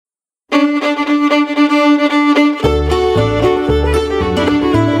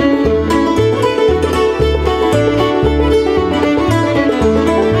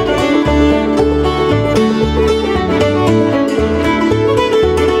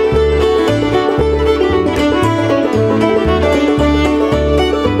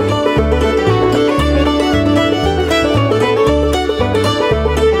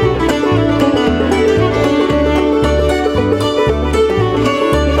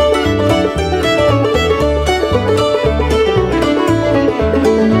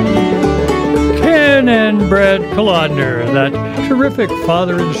Kolodner, that terrific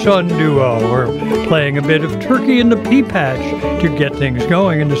father and son duo, were playing a bit of Turkey in the Pea Patch to get things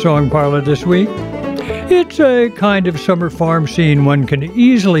going in the song parlor this week. It's a kind of summer farm scene one can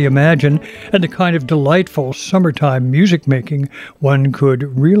easily imagine, and the kind of delightful summertime music making one could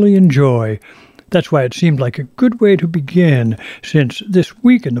really enjoy. That's why it seemed like a good way to begin, since this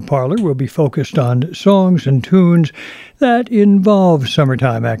week in the parlor will be focused on songs and tunes that involve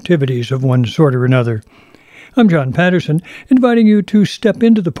summertime activities of one sort or another. I'm John Patterson, inviting you to step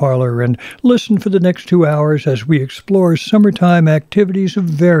into the parlor and listen for the next 2 hours as we explore summertime activities of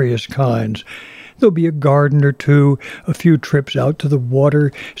various kinds. There'll be a garden or two, a few trips out to the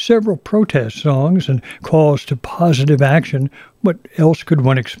water, several protest songs, and calls to positive action. What else could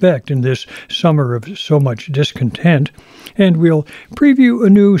one expect in this summer of so much discontent? And we'll preview a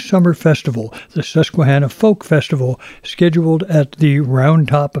new summer festival, the Susquehanna Folk Festival, scheduled at the Round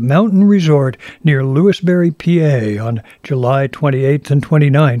Top Mountain Resort near Lewisberry, PA, on July 28th and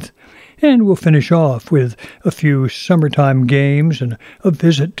 29th. And we'll finish off with a few summertime games and a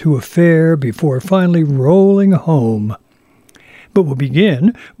visit to a fair before finally rolling home. But we'll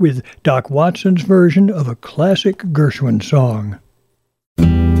begin with Doc Watson's version of a classic Gershwin song.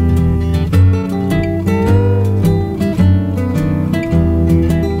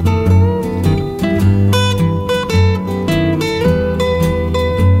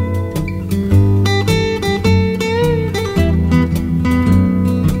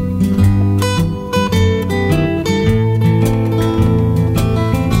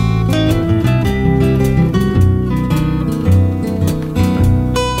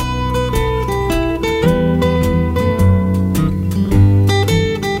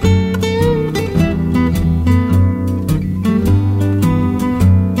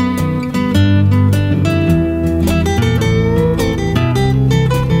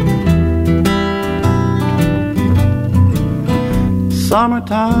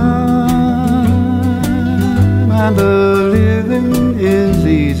 Summertime and the living is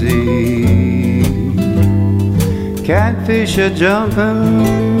easy. Catfish are jumping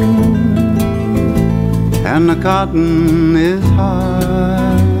and the cotton is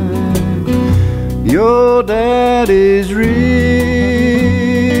high. Your daddy's rich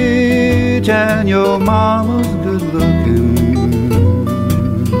and your mama's good looking.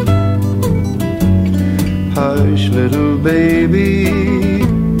 Hush, little baby,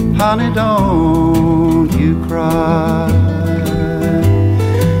 honey, don't you cry.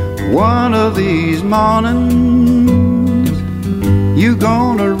 One of these mornings you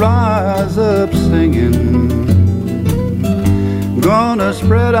gonna rise up singing, gonna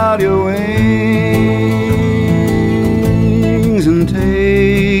spread out your wings and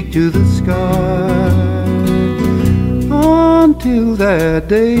take to the sky. Until that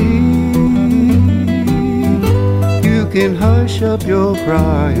day you can hush up your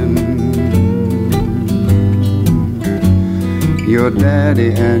crying. Your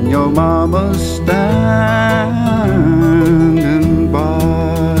daddy and your mama standing by.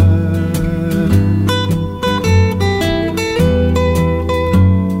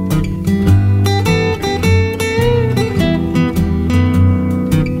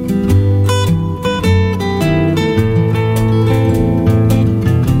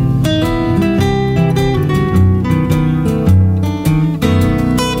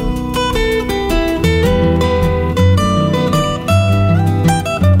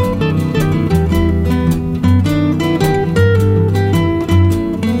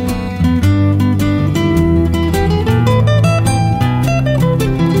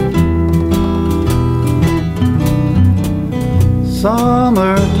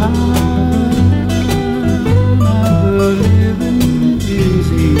 Summertime and the living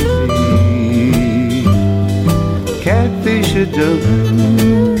is easy. Catfish are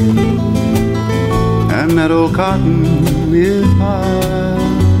jumping and that old cotton is high.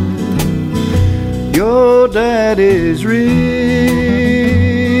 Your daddy's rich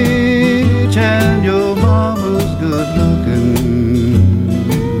and your mama's good looking.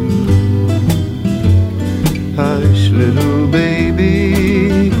 Hush, little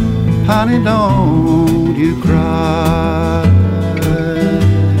baby, honey, don't you cry.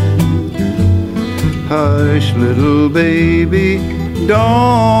 Hush, little baby,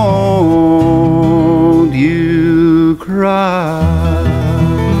 don't you cry.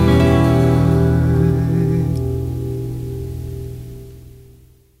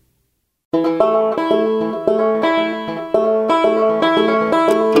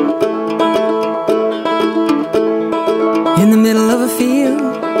 In the middle of a field,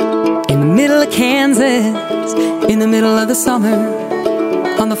 in the middle of Kansas, in the middle of the summer,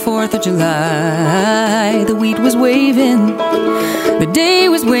 on the 4th of July. The wheat was waving, the day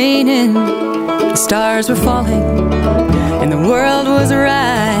was waning, the stars were falling, and the world was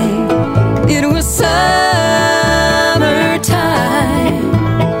right. It was summertime,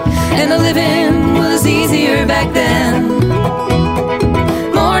 and the living was easier back then.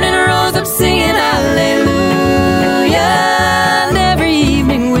 Morning rose up singing hallelujah, and every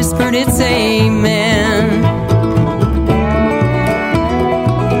evening whispered its amen.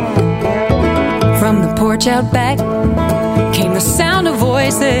 From the porch out back came the sound of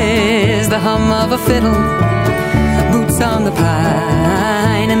voices, the hum of a fiddle, boots on the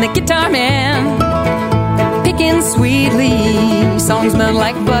pine, and the guitar man picking sweetly. Songs smelled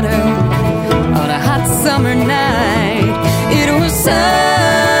like butter on a hot summer night. It was summertime,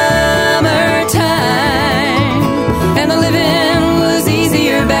 and the living was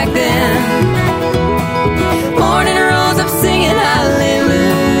easier back then. Morning rose up singing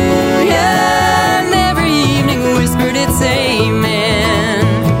hallelujah, and every evening whispered its amen.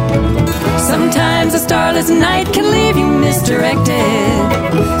 Sometimes a starless night can leave you misdirected.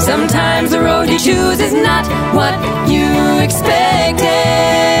 Sometimes the road you choose is not what you expected.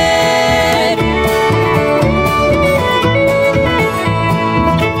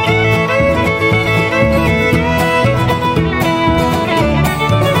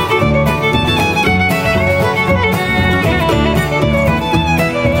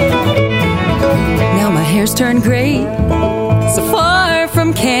 Now my hair's turned gray, so far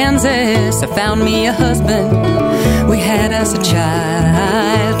from Kansas I found me a husband. We had us a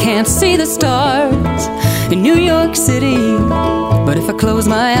child. Can't see the stars in New York City, but if I close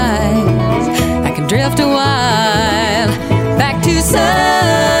my eyes I can drift a while back to summertime,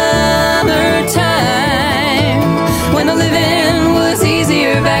 when the living was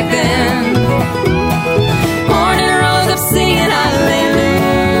easier back then. Morning rose up singing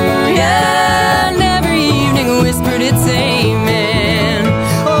hallelujah, and every evening whispered its amen.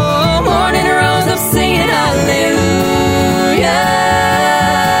 Oh, morning rose up singing hallelujah,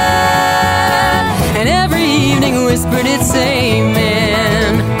 and every evening whispered its amen.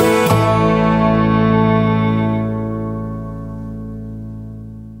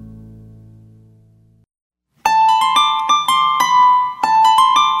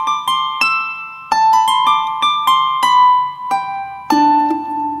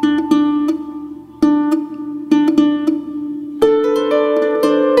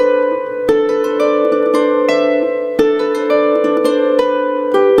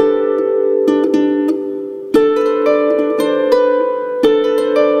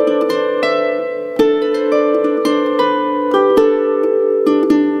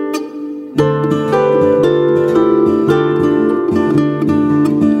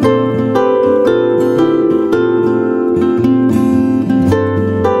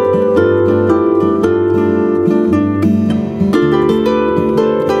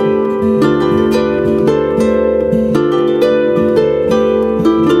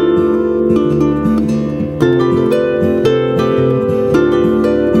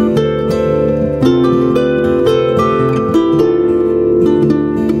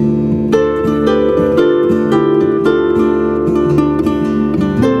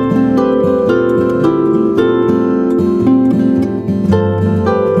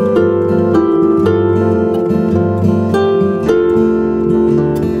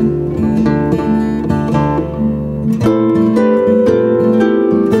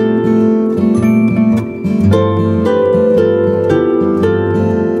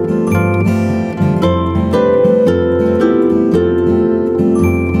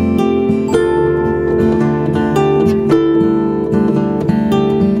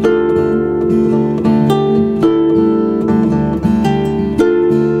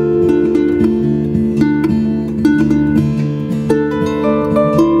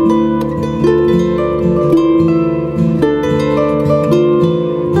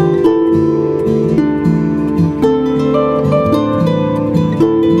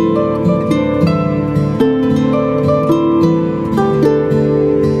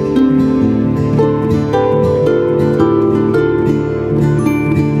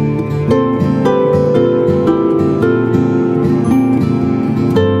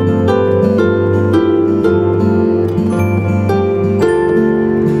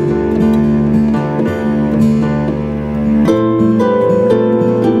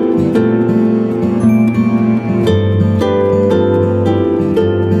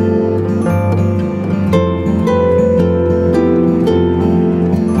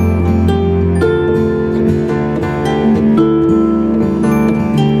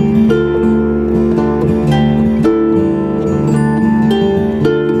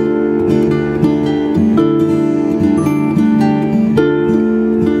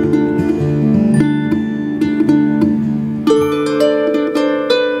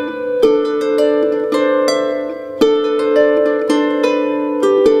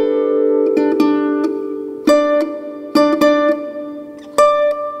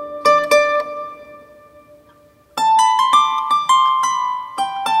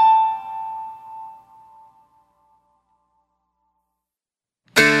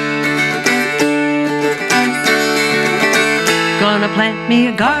 plant me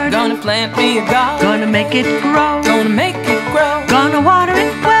a garden. Gonna plant me a garden. Gonna make it grow. Gonna make it grow. Gonna water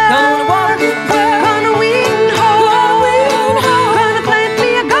it well. Gonna water it well. Gonna weed and hoe. Gonna weed and hoe. Gonna plant me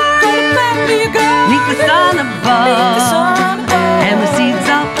a garden. Gonna plant me a garden. Neath the sun above. Neath the sun above. And the seeds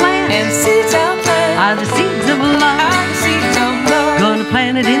I'll plant. And the seeds I'll plant are the seeds of love. are the seeds of love. Gonna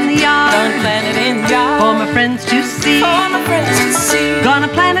plant it in the yard. Gonna plant it in the yard. For my friends to see. For my friends to see. Gonna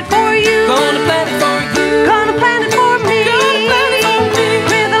plant it for you. Gonna plant it for you. Gonna plant it for me. Gonna plant it for me.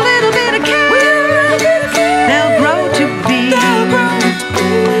 With a little bit of care. With a little bit of care. They'll grow to be. They'll grow to be.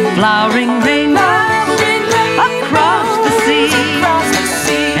 Flowering rainbows. Flowering rainbows. Across the sea. Across the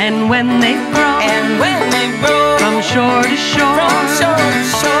sea. And when they grow. And when they grow. From shore to shore. From shore to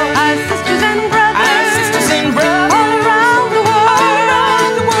shore. Our sisters and brothers. Our sisters and brothers. All around the world. All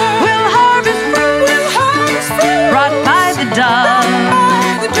around the world. We'll harvest fruit. We'll harvest fruit. Brought by the dove.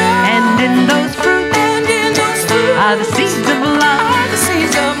 By the dove. And in those fruits. And in those fruits. Are the seeds of love. Are the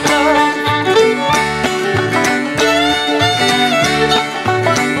seeds of love.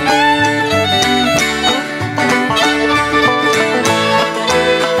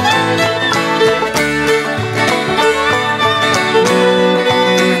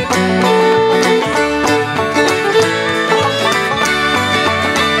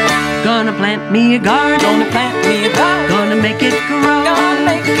 Gonna plant me a garden. Gonna plant me a garden. Gonna make it grow. Gonna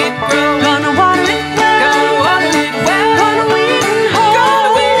make it grow. Gonna water it well. Gonna water it well. Gonna weed and hoe.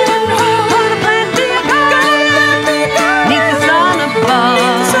 Gonna weed and hoe. Gonna plant me a garden. Gonna plant me a garden. Neath the sun above.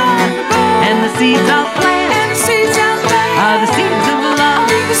 Neath the sun above. And the seeds I'll plant. And the seeds I'll plant Are the seeds of love.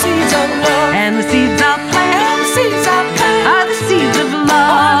 are the seeds of love. And the seeds I'll plant. And the seeds I'll plant Are the seeds of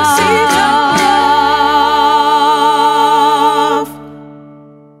love. are the seeds of love.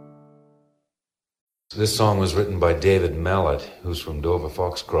 This song was written by David Mallet, who's from Dover,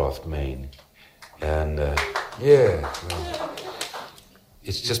 Foxcroft, Maine. And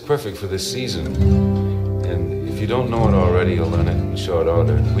it's just perfect for this season. And if you don't know it already, you'll learn it in short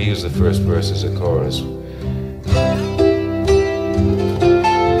order. We use the first verse as a chorus.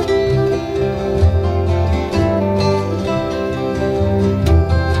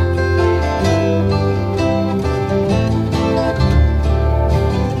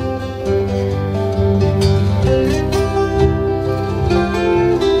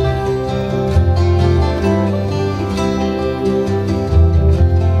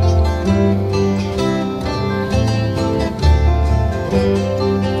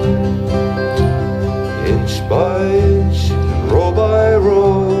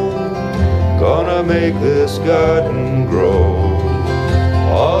 Make this garden grow.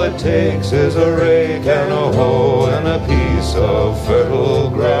 All it takes is a rake and a hoe and a piece of fertile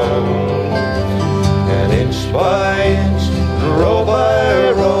ground. And inch by inch, row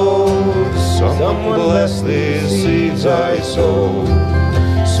by row, someone bless these seeds I sow.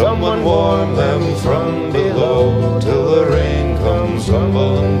 Someone warm them from below till the rain comes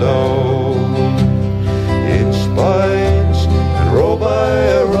tumbling down. Inch by inch and row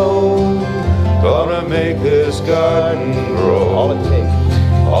by row, gonna make this garden grow.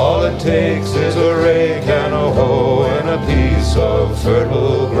 All it takes is a rake and a hoe and a piece of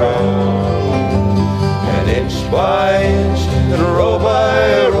fertile ground. And inch by inch and row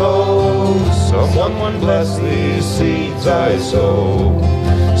by row, someone bless these seeds I sow.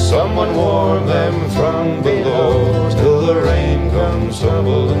 Someone warm them from below till the rain comes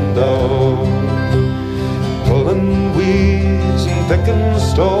tumbling down. Pulling weeds and picking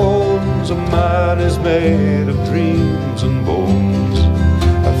stones, a man is made of dreams and bones.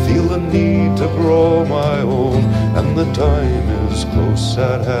 I feel the need to grow my own, and the time is close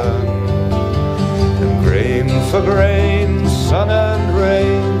at hand. And grain for grain, sun and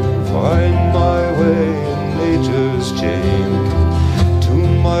rain, find my way in nature's chain.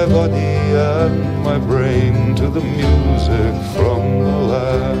 Tune my body and my brain to the music from the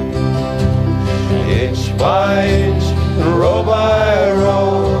land. Inch by inch, row by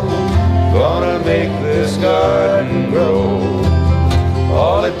row, gonna make this garden grow.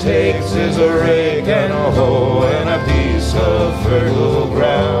 All it takes is a rake and a hoe and a piece of fertile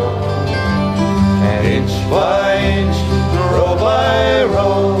ground. And inch by inch, row by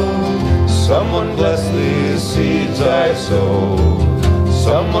row, someone bless these seeds I sow.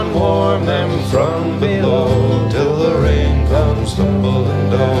 Someone warm them from below till the rain comes tumbling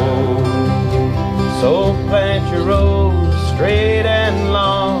down. So plant your rows straight and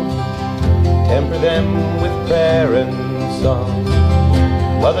long, temper them with prayer and song.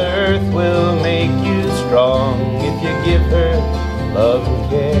 Mother Earth will make you strong if you give her love and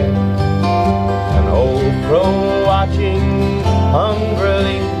care. An old crow watching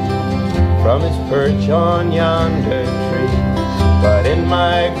hungrily from his perch on yonder tree, by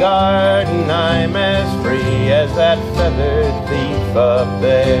my garden, I'm as free as that feathered thief up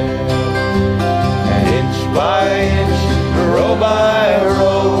there. And inch by inch, row by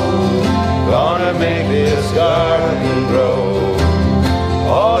row, gonna make this garden grow.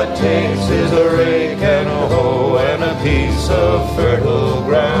 All it takes is a rake and a hoe and a piece of fertile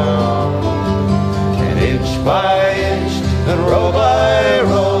ground. And inch by inch and row by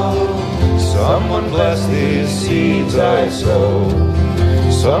row, someone bless these seeds I sow.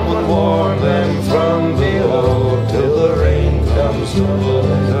 Someone warm them from below till the rain comes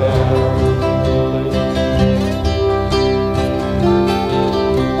tumbling down.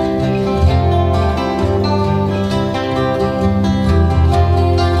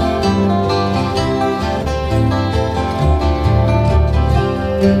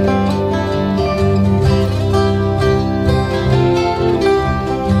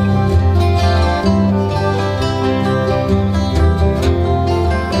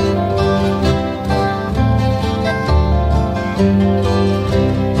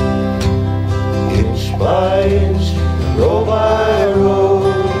 Inch by inch, row by row,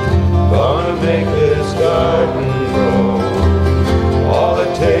 gonna make this garden grow. All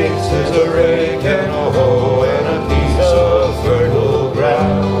it takes is a rake and a hoe and a piece of fertile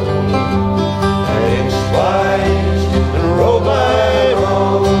ground. And inch by inch and row by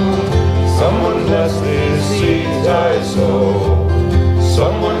row, someone bless these seeds I sow.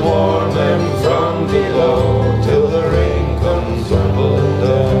 Someone warm them from below till the rain comes tumbling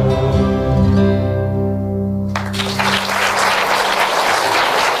down.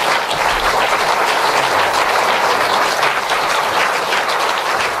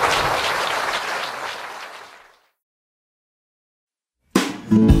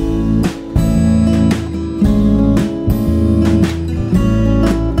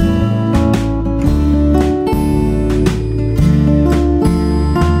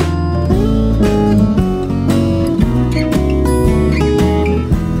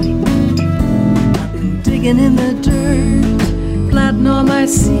 In the dirt, planting all my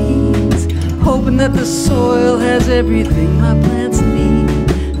seeds, hoping that the soil has everything my plants need.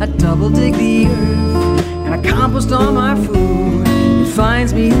 I double dig the earth and I compost all my food. It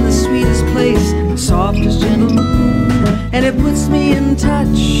finds me in the sweetest place, the softest gentle moon, and it puts me in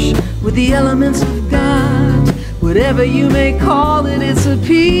touch with the elements of God. Whatever you may call it, it's a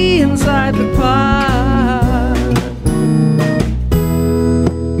pea inside the pot.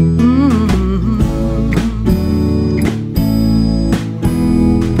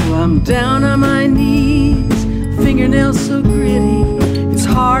 I'm down on my knees, fingernails so gritty. It's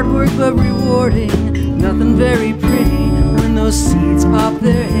hard work but rewarding, nothing very pretty. When those seeds pop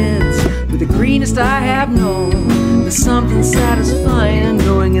their heads with the greenest I have known, there's something satisfying in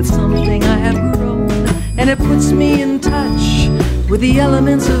knowing it's something I have grown. And it puts me in touch with the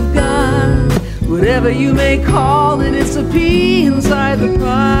elements of God. Whatever you may call it, it's a pea inside the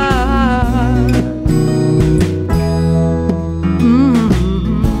pot.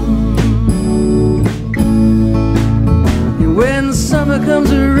 When summer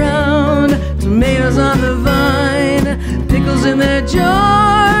comes around, tomatoes on the vine, pickles in their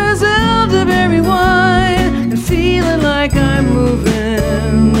jars, elderberry wine, and feeling like I'm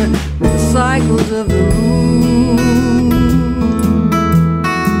moving with the cycles of the moon.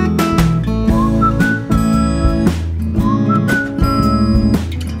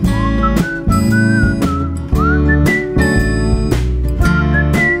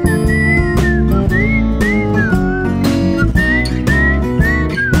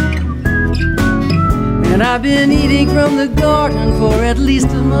 I've been eating from the garden for at least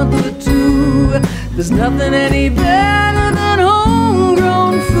a month or two. There's nothing any better than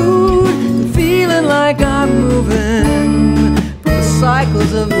homegrown food. Feeling like I'm moving with the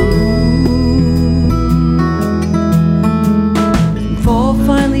cycles of the moon. Fall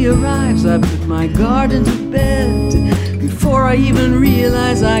finally arrives, I put my garden to bed. Before I even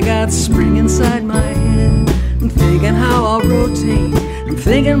realize I got spring inside my head. I'm thinking how I'll rotate, I'm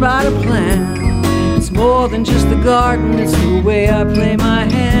thinking about a plan. It's more than just the garden, it's the way I play my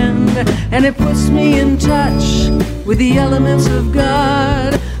hand. And it puts me in touch with the elements of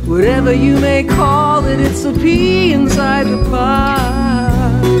God. Whatever you may call it, it's a pea inside the pot.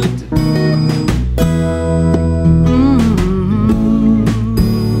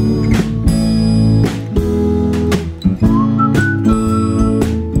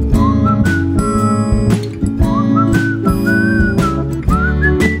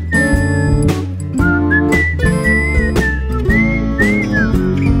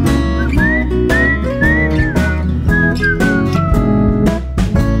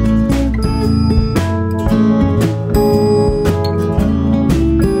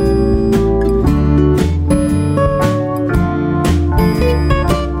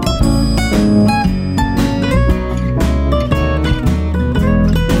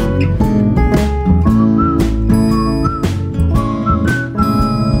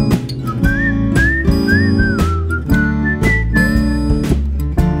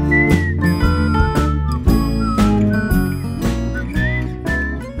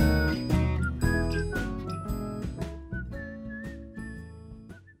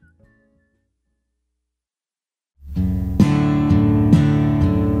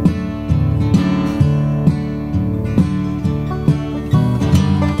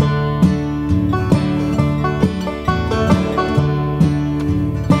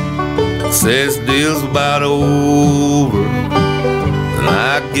 says deal's about over, and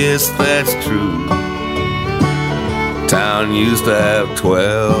I guess that's true. Town used to have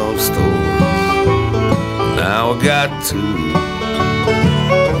 12 stores, now we got 2.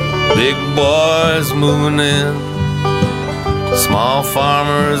 Big boys moving in, small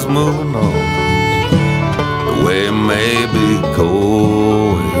farmers moving on. The way may be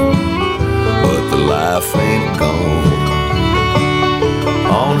going, but the life ain't gone.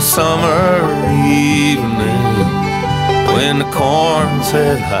 On a summer evening, when the corn's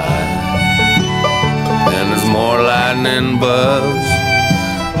head high, and there's more lightning bugs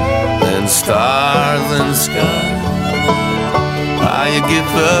than stars in the sky, you get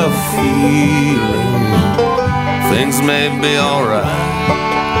the feeling things may be alright.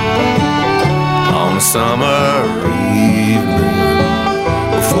 On a summer evening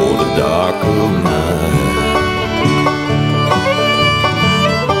before the dark of night.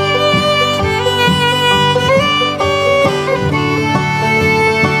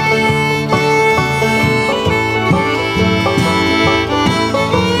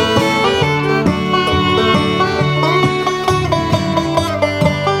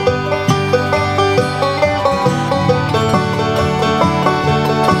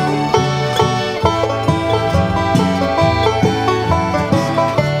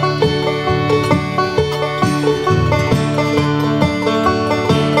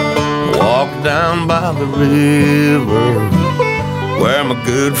 Down by the river where my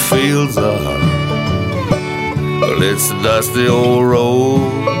good fields are. Well, it's a dusty old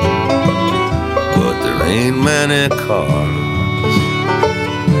road, but there ain't many cars.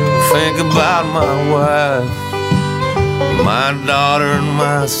 Think about my wife, my daughter and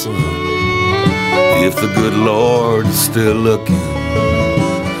my son. If the good Lord is still looking,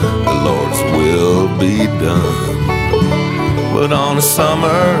 the Lord's will be done. But on a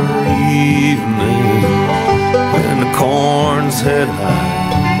summer evening, when the corn's head high,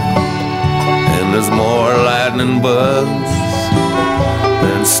 and there's more lightning bugs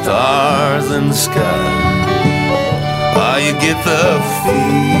than stars in the sky, you get the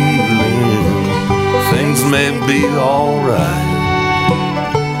feeling things may be alright.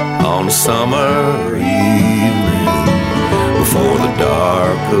 On a summer evening before the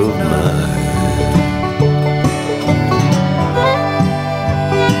dark of night.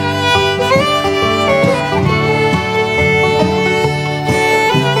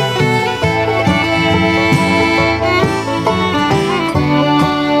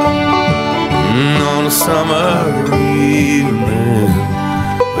 Summer evening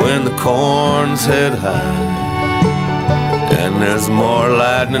when the corn's head high, and there's more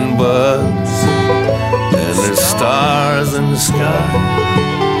lightning bugs and there's stars in the sky,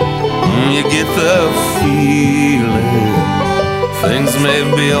 you get the feeling things may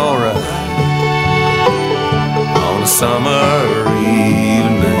be alright. On a summer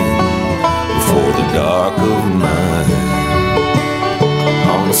evening before the dark of night.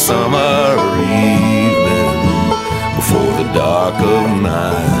 On a summer evening before the dark of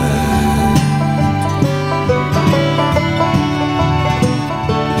night.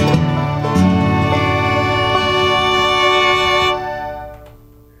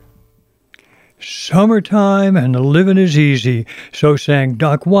 Summertime and living is easy, so sang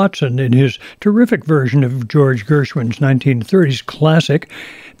Doc Watson in his terrific version of George Gershwin's 1930s classic.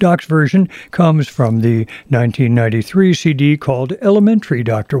 Doc's version comes from the 1993 CD called Elementary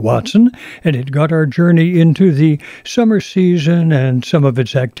Dr. Watson, and it got our journey into the summer season and some of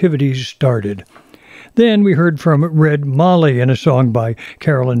its activities started. Then we heard from Red Molly in a song by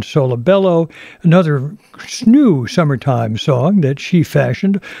Carolyn Solabello, another new summertime song that she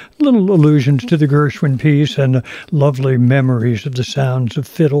fashioned, little allusions to the Gershwin piece and lovely memories of the sounds of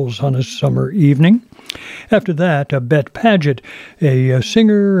fiddles on a summer evening. After that, Bet Paget, a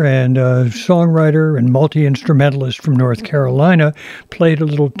singer and a songwriter and multi-instrumentalist from North Carolina, played a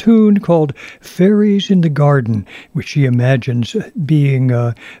little tune called Fairies in the Garden, which she imagines being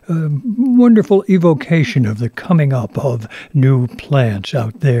a wonderful evocation of the coming up of new plants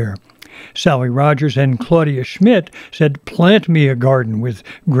out there. Sally Rogers and Claudia Schmidt said, "Plant me a garden," with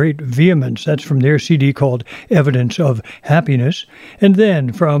great vehemence. That's from their CD called Evidence of Happiness. And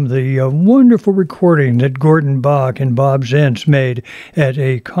then from the wonderful recording that Gordon Bach and Bob Zentz made at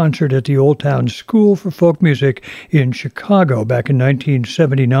a concert at the Old Town School for Folk Music in Chicago back in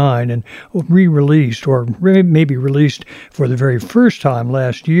 1979 and re-released, or maybe released for the very first time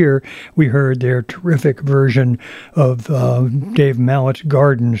last year, we heard their terrific version of Dave Mallett's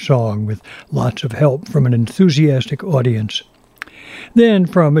Garden Song with lots of help from an enthusiastic audience. Then,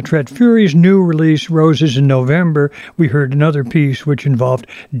 from Tret Fury's new release, Roses in November, we heard another piece which involved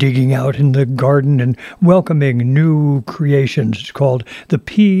digging out in the garden and welcoming new creations. It's called The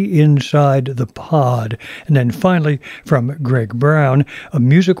Pea Inside the Pod. And then finally, from Greg Brown, a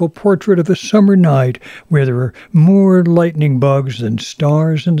musical portrait of a summer night where there are more lightning bugs than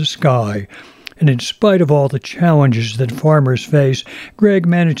stars in the sky. And in spite of all the challenges that farmers face, Greg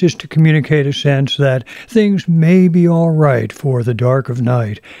manages to communicate a sense that things may be all right for the dark of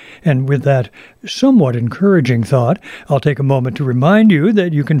night. And with that somewhat encouraging thought, I'll take a moment to remind you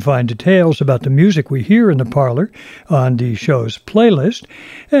that you can find details about the music we hear in the parlor on the show's playlist,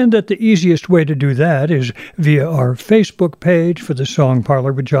 and that the easiest way to do that is via our Facebook page for the Song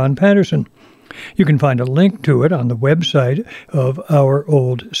Parlor with John Patterson. You can find a link to it on the website of our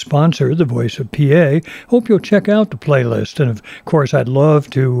old sponsor, The Voice of PA. Hope you'll check out the playlist. And, of course, I'd love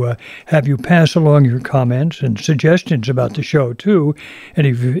to have you pass along your comments and suggestions about the show, too. And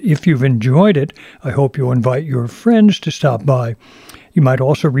if you've enjoyed it, I hope you'll invite your friends to stop by. You might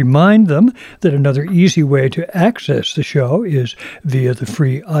also remind them that another easy way to access the show is via the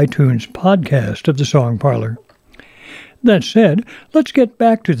free iTunes podcast of the Song Parlor. That said, let's get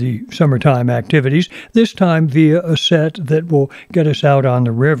back to the summertime activities, this time via a set that will get us out on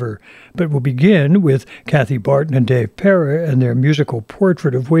the river. But we'll begin with Kathy Barton and Dave Pera and their musical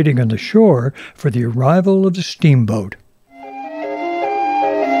portrait of waiting on the shore for the arrival of the steamboat.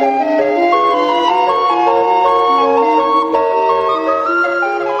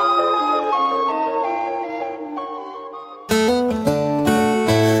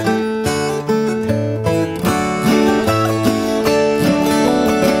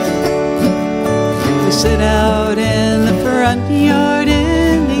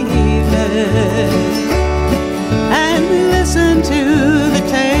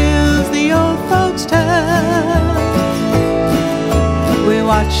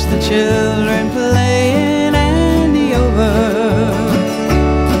 Watch the children playing Andy over.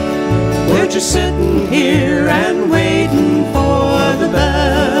 We're just sitting here and waiting for the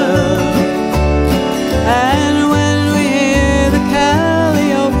bell. And when we hear the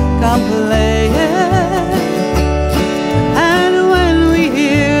Calliope come playing, and when we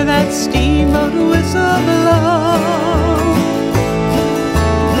hear that steamboat whistle blow,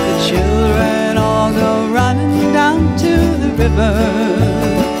 the children all go running down to the river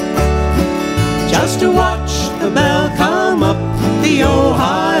just to watch the bell come up the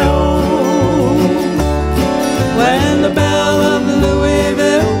Ohio. When the bell of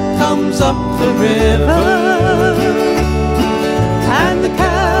Louisville comes up the river, and the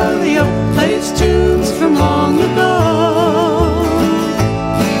Calliope plays tunes from long ago,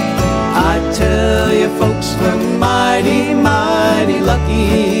 I tell you folks, we're mighty, mighty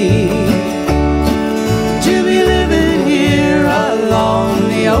lucky to be living here along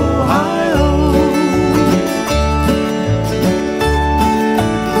the Ohio.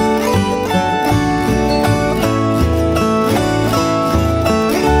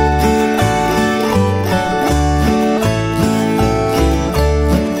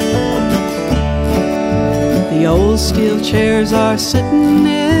 The old steel chairs are sitting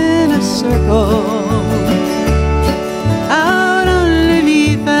in a circle out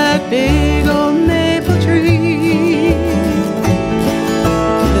underneath that big old maple tree.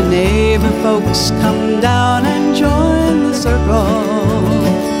 The neighbor folks come down and join the circle,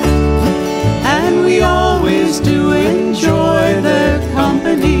 and we always do enjoy their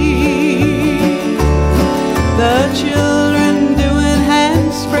company. The children doing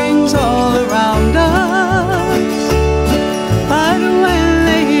handsprings all around us.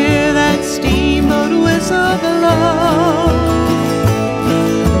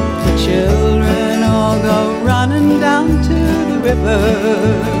 The children all go running down to the river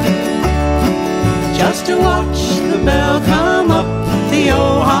just to watch the bell come up the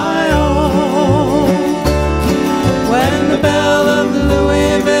Ohio. When the bell of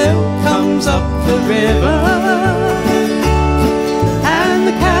Louisville comes up the river, and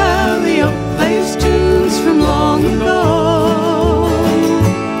the Calliope plays tunes from long ago,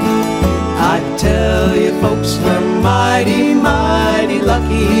 I tell you folks, we're mighty, mighty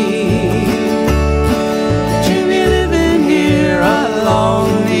lucky to be living here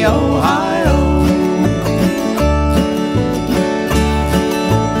along the Ohio.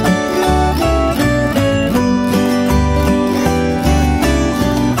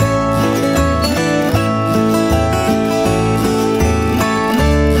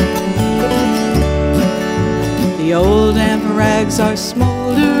 The old amber rags are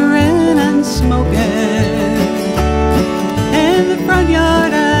smoldering and smoking in the front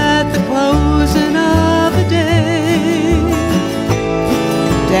yard at the closing of the day.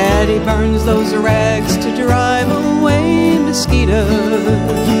 burns those rags to drive away mosquitoes.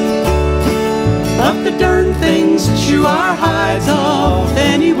 But the darn things chew our hides off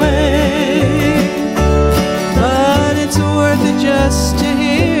anyway. But it's worth it just to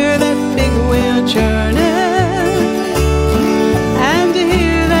hear that big wheel churning, and to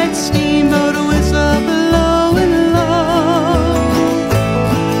hear that steamboat whistle blowing low,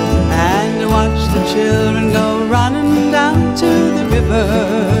 and to watch the children go running down to the river,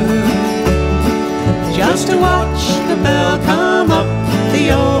 just to watch the bell come up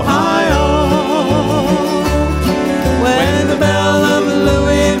the Ohio. When the bell of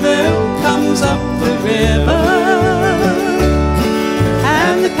Louisville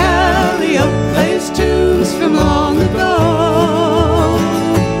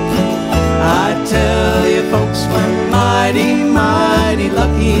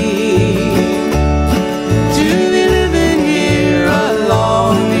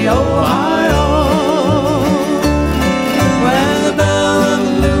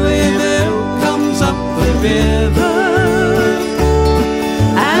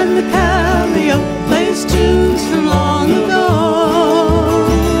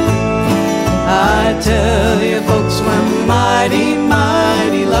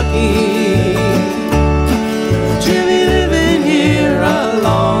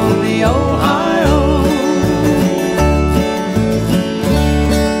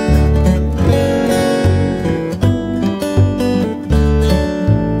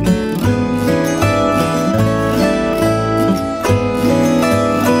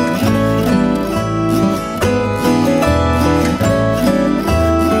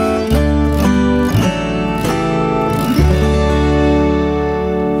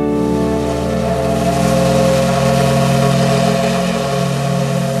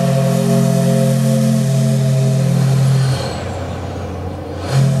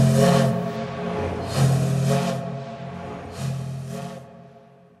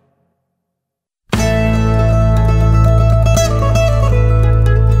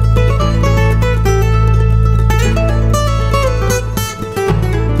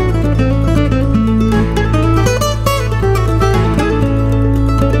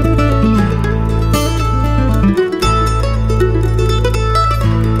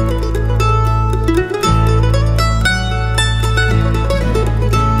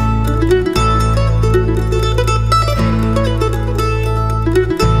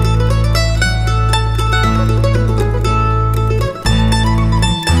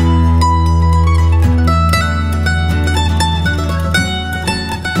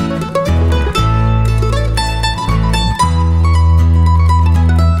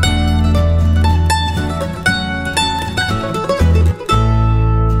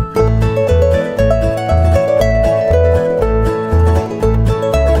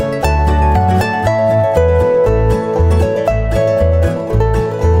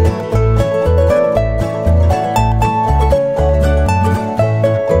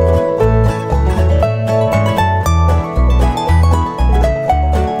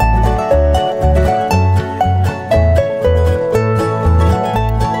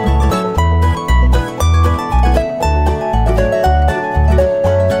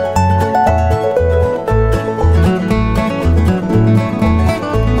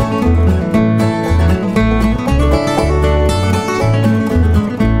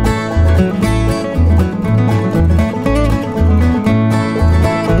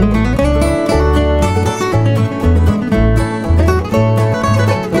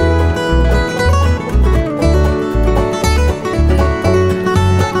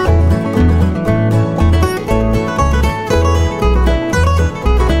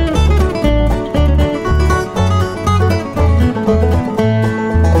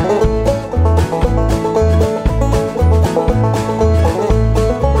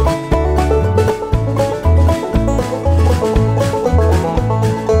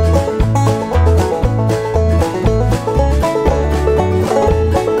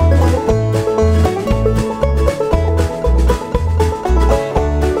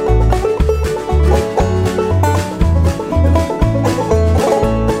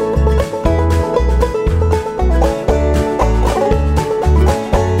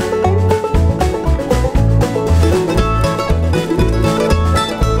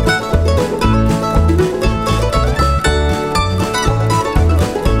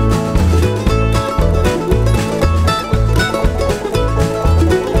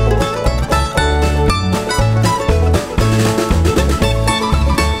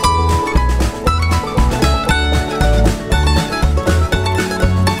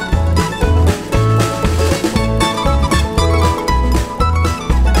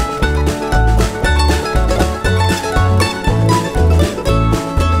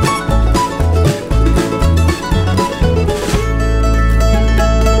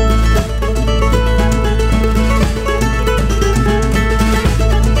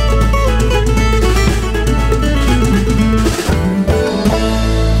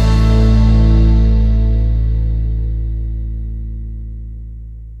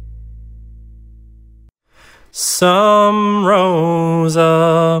Some rose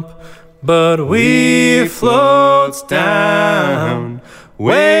up, but we floats down,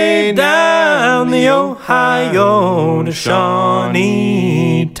 way down the Ohio to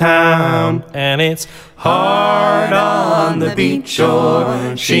Shawnee Town. And it's hard on the beach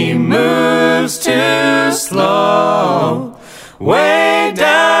shore, she moves too slow, way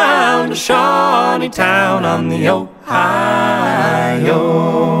down to Shawnee Town on the Ohio.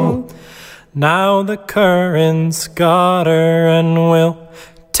 Now the current's got her and we'll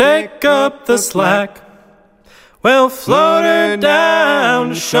take up the slack. We'll float her down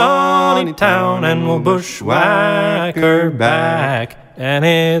to Shawnee Town and we'll bushwhack her back. And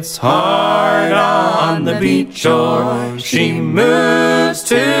it's hard on the beach shore, she moves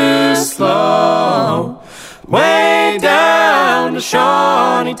too slow, way down to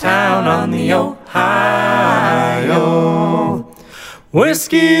Shawnee Town on the Ohio.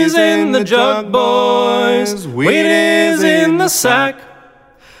 Whiskey's in the jug, boys, wheat is in the sack.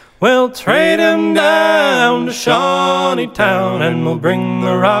 We'll trade 'em down to Shawnee Town and we'll bring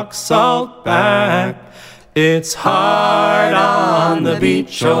the rock salt back. It's hard on the beach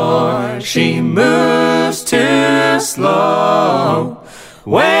shore, she moves too slow,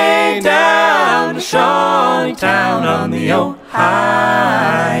 way down to Shawnee Town on the Ohio.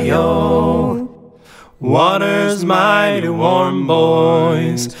 Water's mighty warm,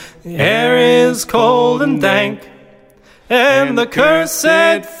 boys, the air is cold and dank, and the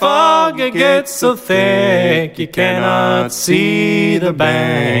cursed fog, it gets so thick you cannot see the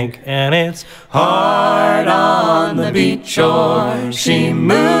bank. And it's hard on the beach shore, she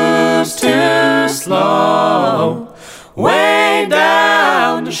moves too slow, way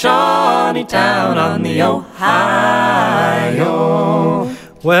down to Shawnee Town on the Ohio.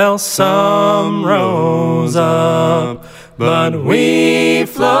 Well, some rose up, but we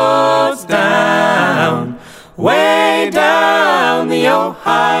floats down, way down the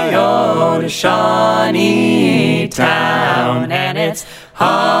Ohio to Shawnee Town. And it's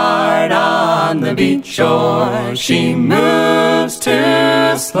hard on the beach shore, she moves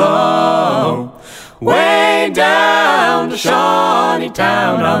too slow, way down to Shawnee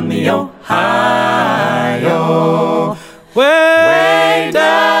Town on the Ohio. Way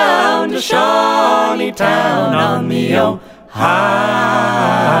down to Shawnee Town on the Ohio.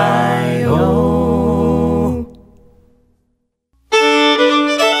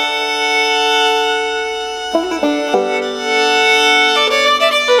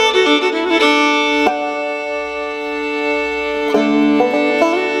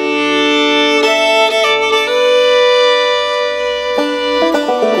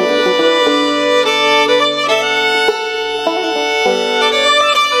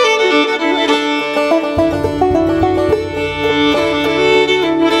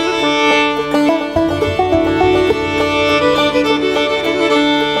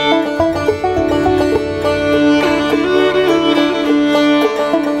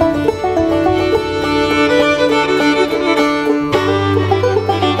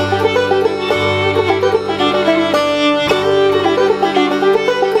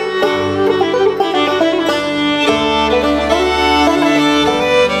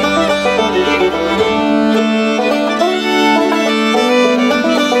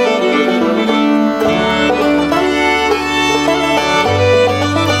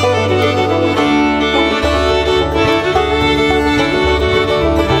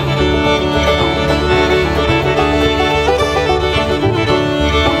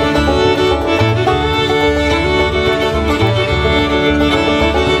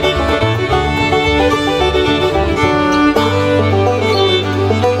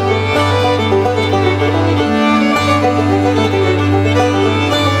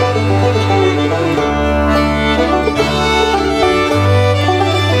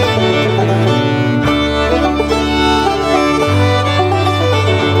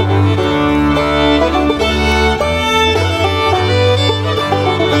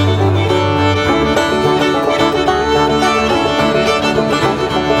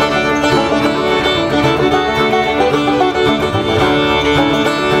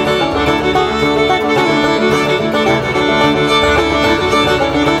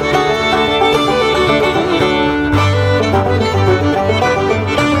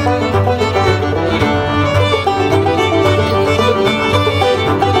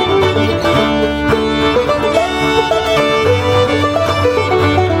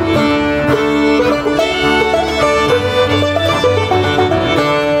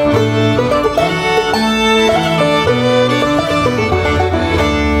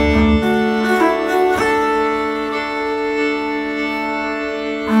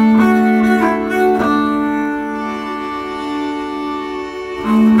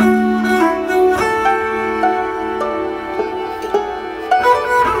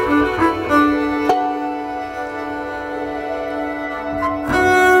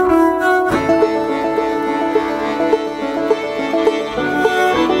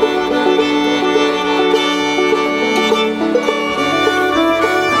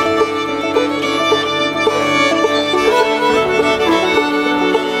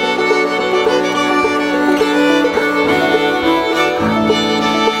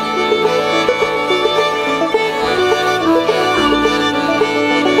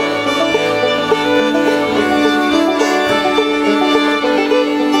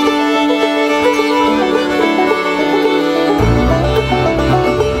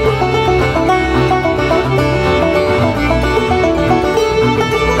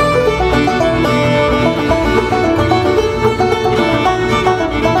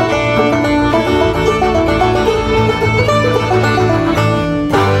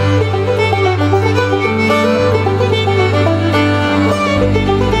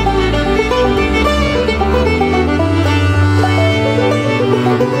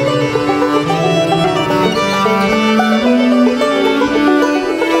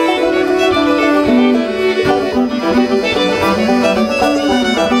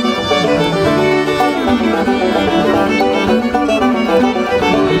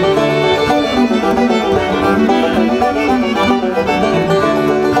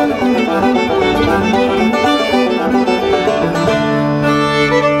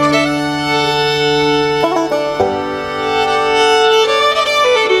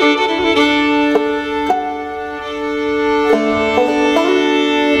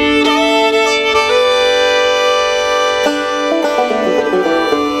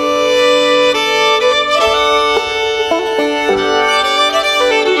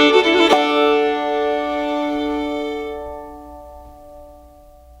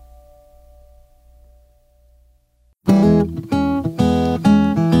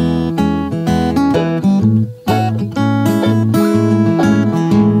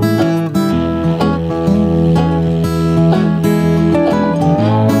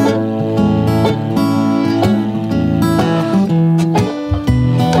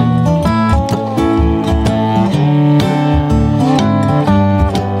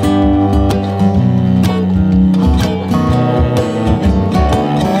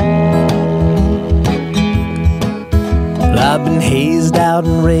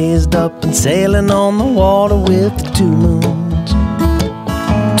 been sailing on the water with the two moons.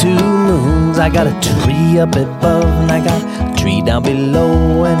 Two moons. I got a tree up above and I got a tree down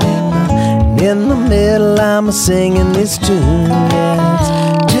below, and in the middle I'm a singing this tune. Yeah,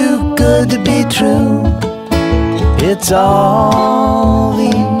 it's too good to be true. It's all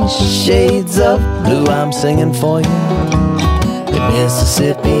these shades of blue I'm singing for you. The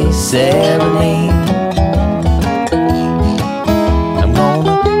Mississippi Serenade. I'm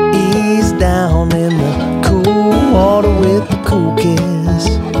gonna ease down in the cool water with a cool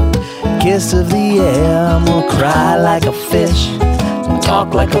kiss of the air. I'm gonna cry like a fish,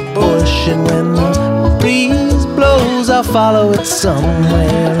 talk like a bush, and when the breeze blows I'll follow it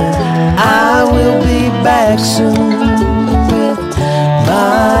somewhere. I will be back soon with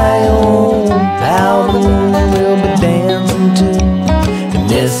my old pal, and we'll be dancing to the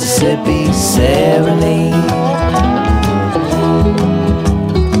Mississippi Serenade.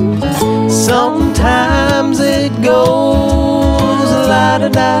 Sometimes it goes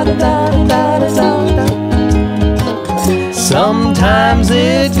la-da-da-da-da-da-da-da. Sometimes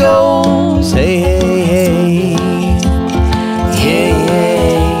it goes hey, hey, hey, hey,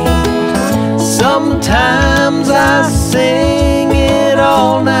 hey. Sometimes I sing it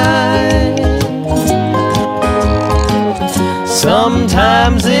all night.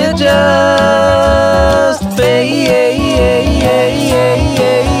 Sometimes it just fades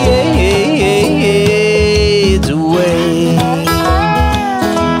away.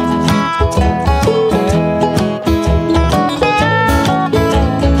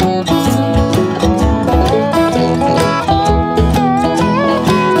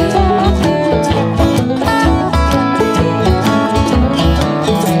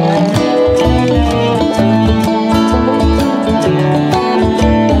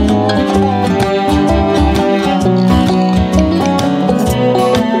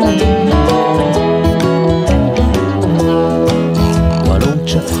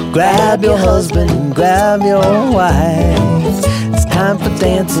 Grab your husband and grab your wife. It's time for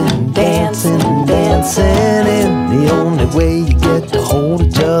dancing, dancing, dancing. And the only way you get to hold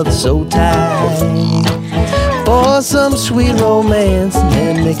each other so tight. For some sweet romance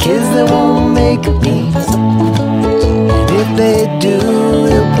and the kids that won't make a peep. And if they do,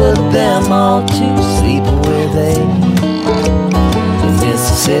 we'll put them all to sleep with a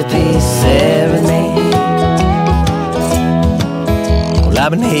Mississippi Serenade. I've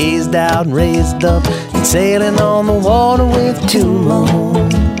been hazed out and raised up and sailing on the water with two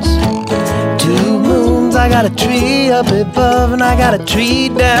moons. Two moons. I got a tree up above and I got a tree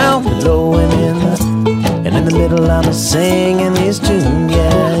down below, and in the middle I'm a singing this tune.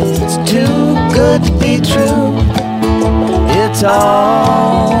 Yeah, it's too good to be true. It's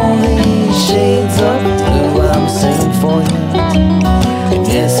all these shades of blue I'm singing for you. The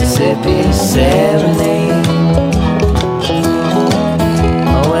Mississippi Serenade.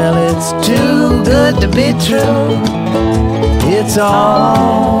 It's too good to be true. It's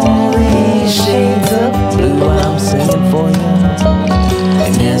all these shades of blue I'm singing for you. A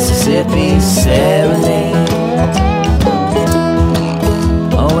Mississippi Serenade.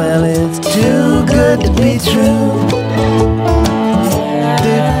 Oh well, it's too good to be true.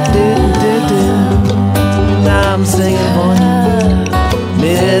 Do, do, do, do. I'm singing for you.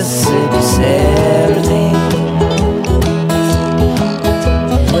 Mississippi Serenade.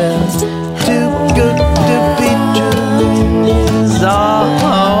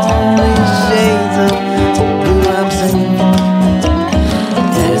 All these shades of blue I'm singing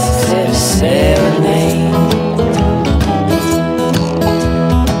Mississippi Serenade.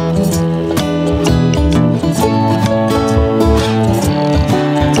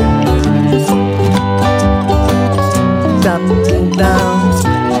 Down, down, down,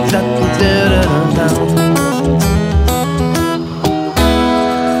 down, down.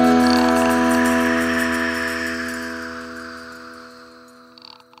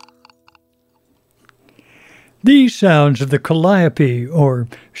 These sounds of the calliope, or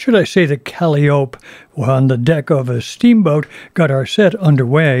should I say the calliope, on the deck of a steamboat got our set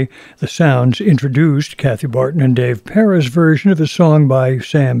underway. The sounds introduced Kathy Barton and Dave Para's version of a song by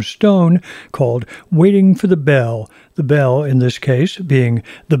Sam Stone called Waiting for the Bell. The Bell, in this case, being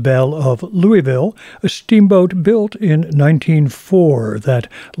the Belle of Louisville, a steamboat built in 1904 that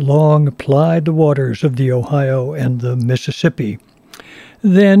long plied the waters of the Ohio and the Mississippi.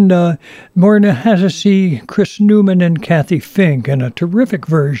 Then Morna Hassasee, Chris Newman, and Kathy Fink, and a terrific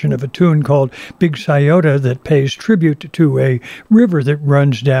version of a tune called Big Scioto that pays tribute to a river that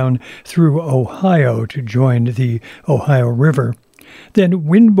runs down through Ohio to join the Ohio River. Then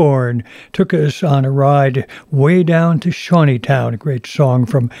Windborne took us on a ride way down to Shawneetown, a great song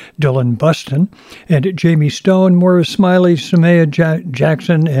from Dylan Buston. And Jamie Stone, Maura Smiley, Samaya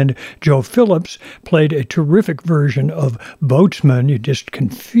Jackson, and Joe Phillips played a terrific version of Boatsman. You just can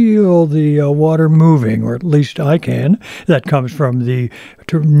feel the water moving, or at least I can. That comes from the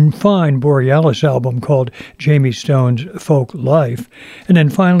fine Borealis album called Jamie Stone's Folk Life. And then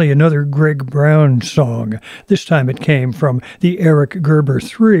finally another Greg Brown song. This time it came from the Eric Gerber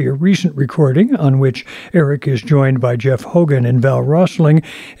 3, a recent recording on which Eric is joined by Jeff Hogan and Val Rosling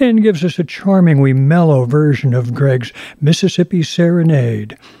and gives us a charmingly mellow version of Greg's Mississippi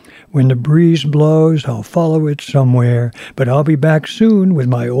Serenade. When the breeze blows, I'll follow it somewhere, but I'll be back soon with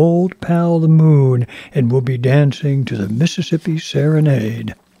my old pal the moon, and we'll be dancing to the Mississippi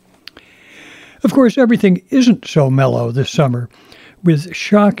Serenade. Of course, everything isn't so mellow this summer, with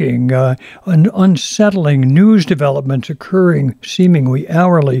shocking and unsettling news developments occurring seemingly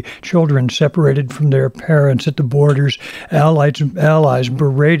hourly, children separated from their parents at the borders, allies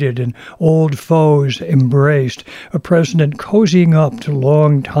berated and old foes embraced, a president cozying up to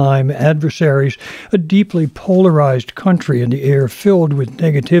long-time adversaries, a deeply polarized country in the air filled with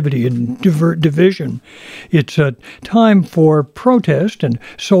negativity and division. It's a time for protest and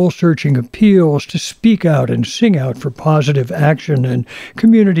soul-searching appeals to speak out and sing out for positive action and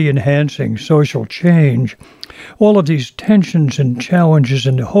community-enhancing social change. All of these tensions and challenges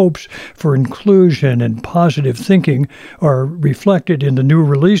and hopes for inclusion and positive thinking are reflected in the new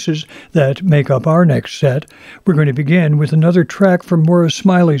releases that make up our next set. We're going to begin with another track from Maura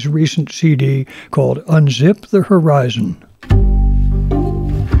Smiley's recent CD called Unzip the Horizon.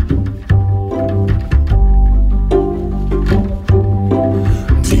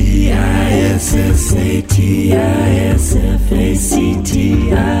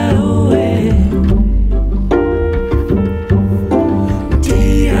 D-I-S-S-A-T-I-S-F-A-C-T-I-O-N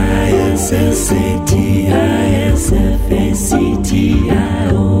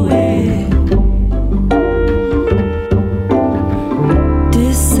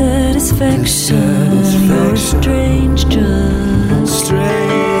Dissatisfaction, you're strange, just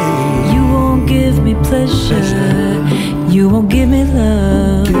strange. You won't give me pleasure, you won't give me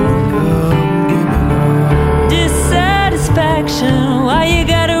love. Dissatisfaction, why you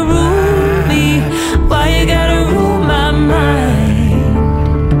gotta rule me? Why you gotta rule my mind?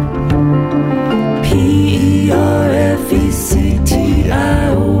 P-E-R-F-E-C-T-I-O-I-O-I-O-N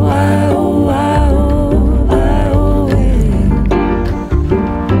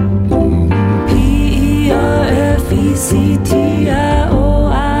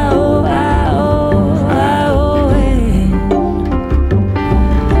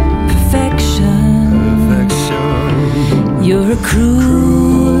P-E-R-F-E-C-T-I-O-I-O-I-O-N Perfection. You're a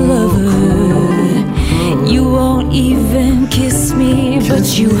cruel lover. You won't even kiss me,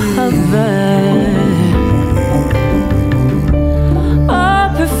 but you hover.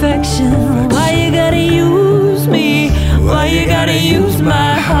 Oh, perfection. Why you gotta use me? Why you gotta use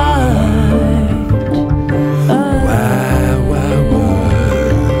my heart?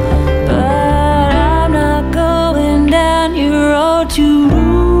 But I'm not going down your road to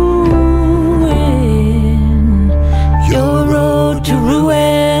ruin. Your road to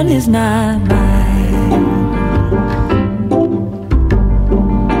ruin is not mine.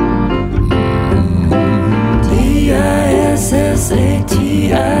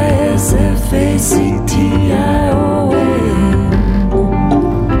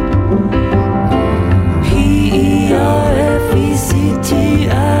 D-I-S-S-A-T-I-S-F-A-C-T-I-O-N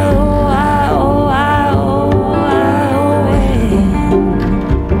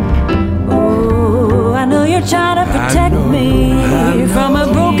P-E-R-F-E-C-T-I-O-I-O-I-O-N Oh, I know you're trying to protect me from a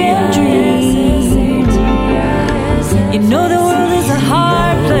broken dream.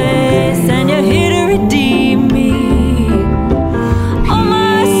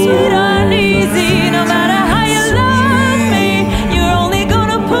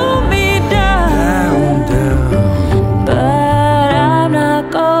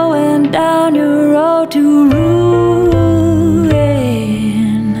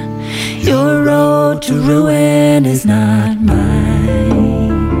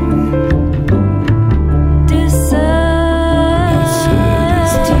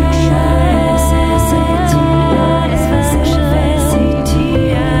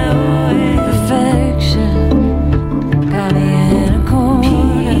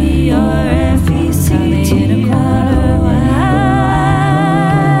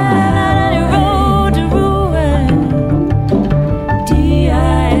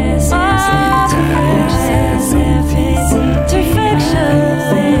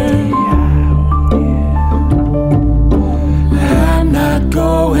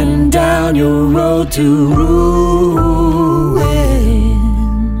 to ruin.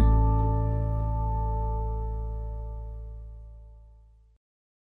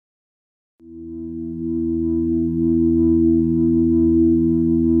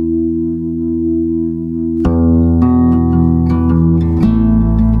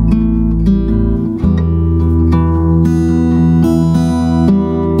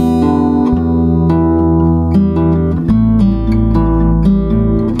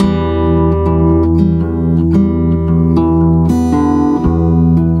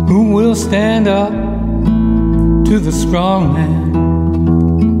 Stand up to the strong man.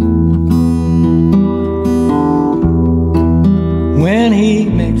 When he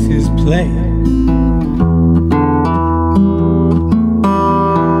makes his play,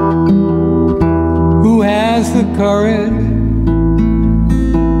 who has the courage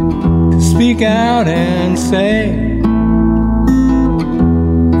to speak out and say,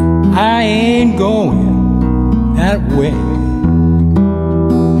 I ain't going that way.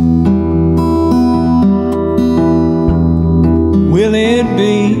 Will it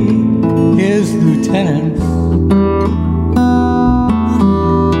be his lieutenants,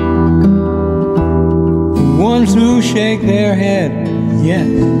 the ones who shake their head yes?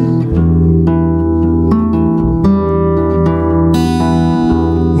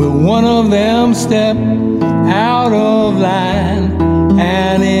 Will one of them step out of line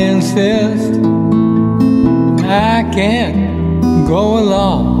and insist, I can't go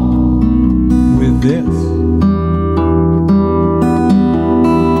along with this?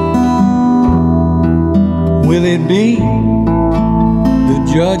 Will it be the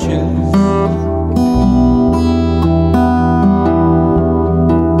judges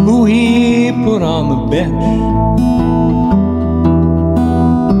who he put on the bench?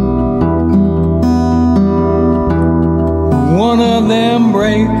 One of them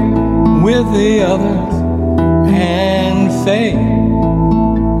break with the others and say,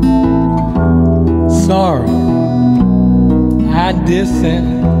 sorry, I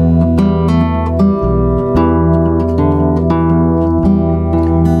dissent.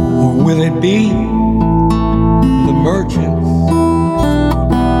 Will it be the merchants?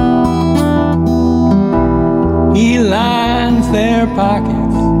 He lines their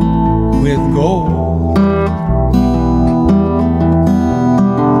pockets with gold.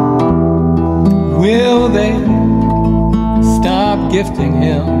 Will they stop gifting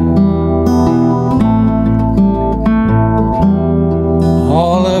him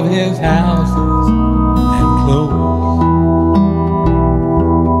all of his houses and clothes?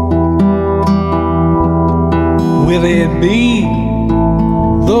 Will it be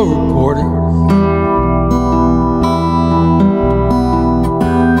the reporters?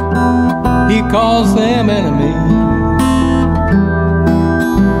 He calls them enemies.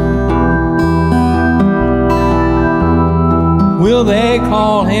 Will they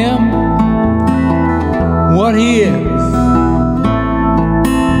call him what he is?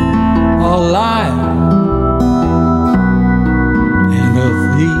 A liar and a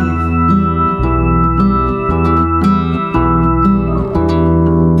thief.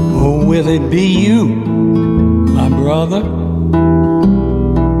 Will it be you, my brother?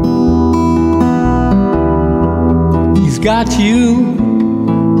 He's got you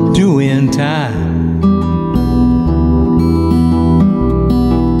doing time.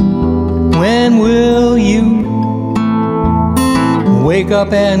 When will you wake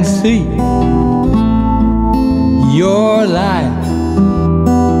up and see your life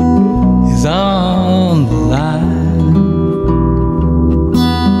is on the line?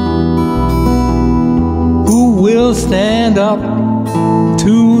 Will stand up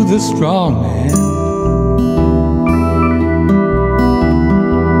to the strong man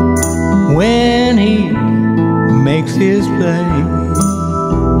when he makes his play?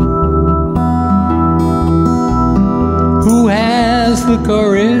 Who has the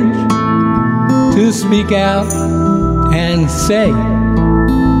courage to speak out and say,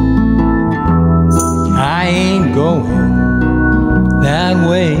 I ain't going that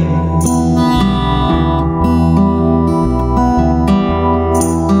way?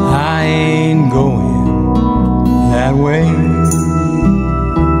 Going that way.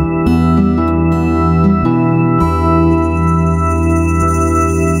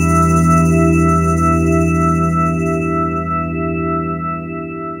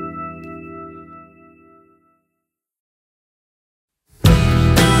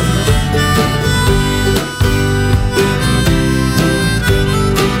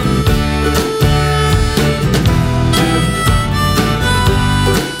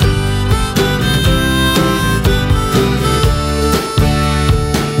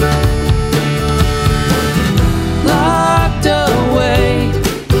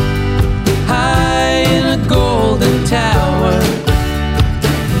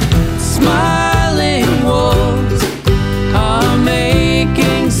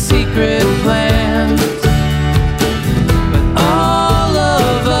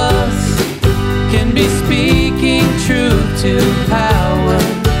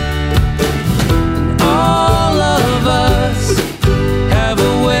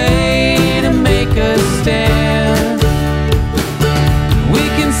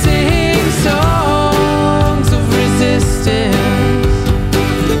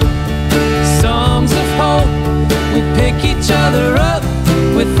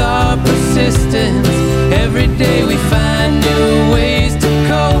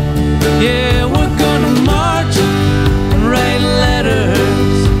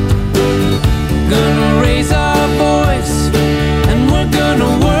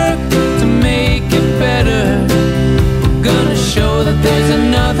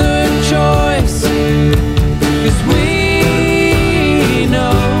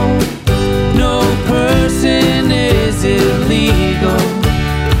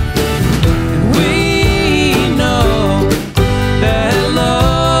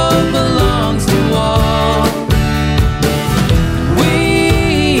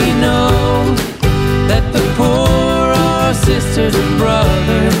 sisters and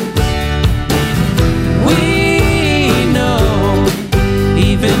brothers. We know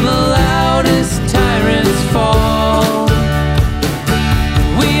even the loudest tyrants fall.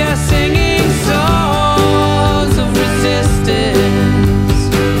 We are singing songs of resistance,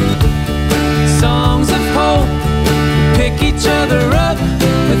 songs of hope. Pick each other up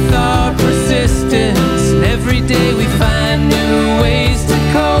with our persistence. And every day we find new ways to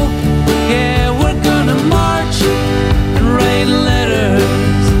cope. Yeah, we're gonna march and write letters.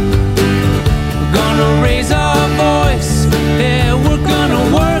 We're gonna raise our voice. Yeah, we're gonna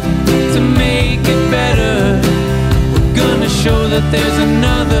work to make it better. We're gonna show that there's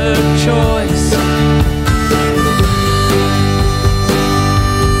another choice.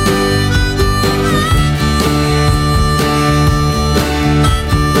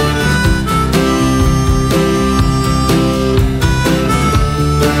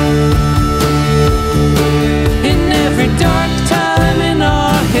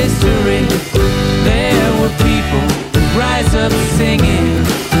 Rise up singing.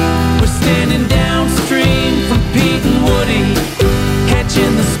 We're standing downstream from Pete and Woody,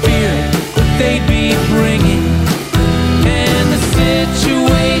 catching the spirit that they'd be bringing. And the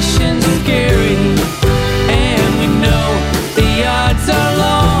situation's scary, and we know the odds are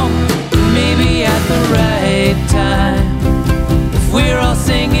long. Maybe at the right time, if we're all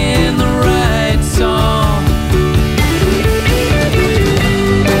singing the right song.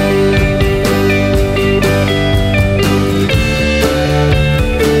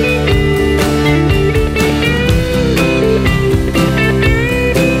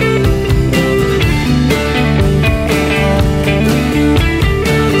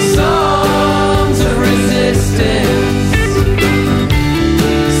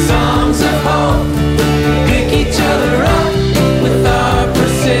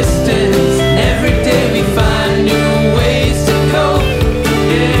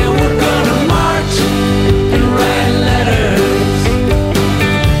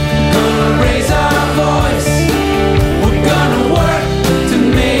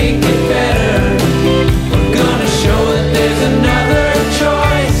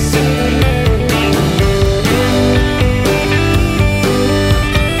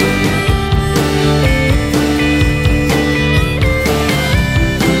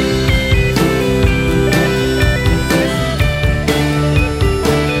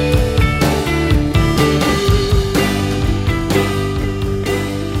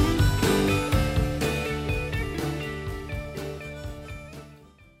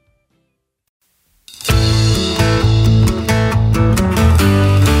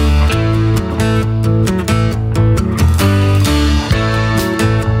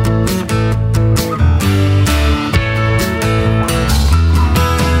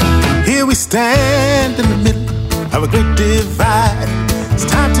 Stand in the middle of a great divide. It's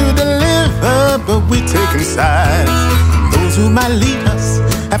time to deliver, but we're taking sides. Those who might lead us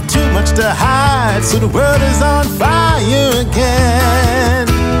have too much to hide, so the world is on fire again.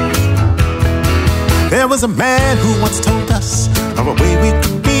 There was a man who once told us of a way we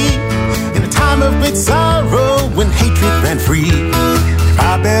could be in a time of great sorrow when hatred ran free. If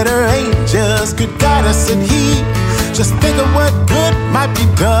our better angels could guide us, and he just think of what good might be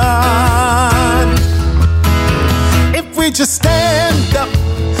done. If we just stand up,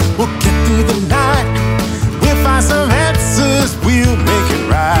 we'll get through the night. We'll find some answers, we'll make it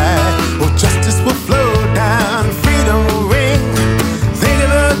right. Well, justice will flow down, freedom will ring. Think of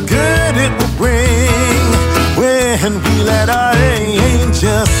the good it will bring when we let our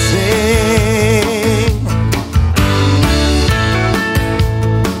angels sing.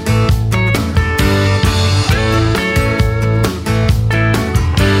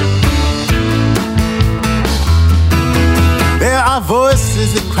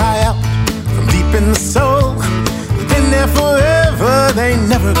 Voices that cry out from deep in the soul. They've been there forever, they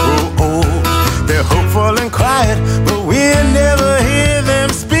never grow old. They're hopeful and quiet, but we never hear them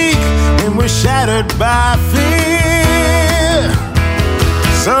speak, and we're shattered by fear.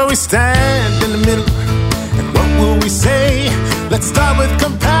 So we stand in the middle, and what will we say? Let's start with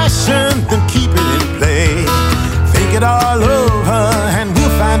compassion, then keep it in play. Think it all over, and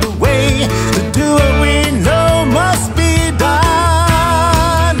we'll find a way to do what we know must be done.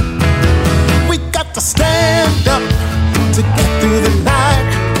 Stand up to get through the night.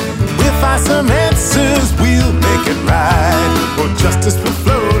 We'll find some answers, we'll make it right. Well, justice will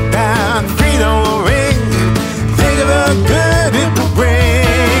flow down, freedom will ring. Think of the good it will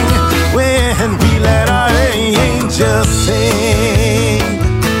bring when we let our angels sing.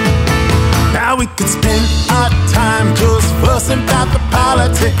 Now we could spend our time just fussing about the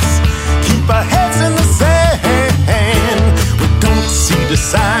politics, keep our heads in the sand. We're the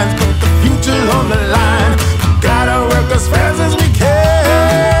signs, put the future on the line. Gotta work as fast as we can.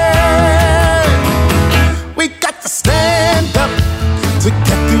 We got to stand up to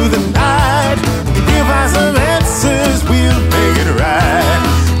get through the night. We'll find some answers, we'll make it right.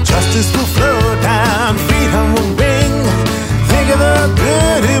 Justice will flow down, freedom will ring. Think of the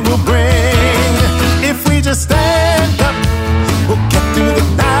good it will bring. If we just stand up, we'll get through the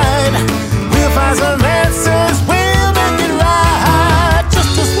night. We'll find some answers, we'll make it right.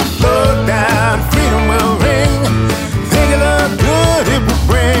 Justice will flow down, freedom will ring. Think of the good it will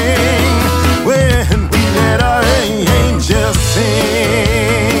bring. When we let our angels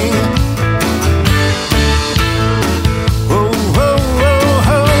sing. Oh, oh,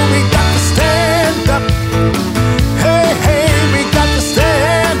 oh, oh, we got to stand up. Hey, hey, we got to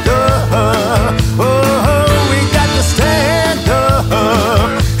stand up. Oh, oh, we got to stand up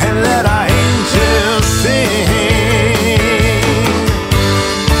and let our angels sing.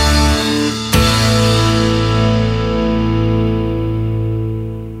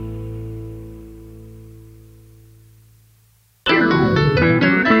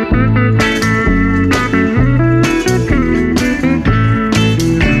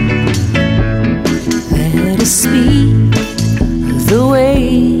 Let us speak the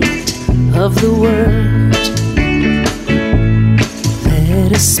weight of the word.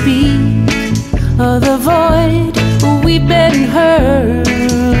 Let us speak of the void we've been hurled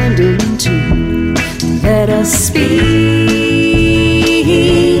into. Let us speak.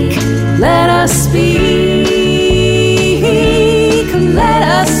 Let us speak. Let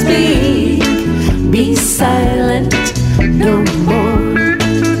us speak. Be silent no more.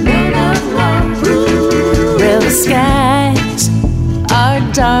 Well, the skies are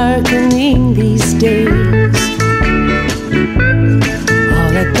darkening these days.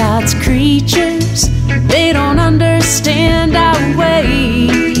 All of God's creatures, they don't understand our ways.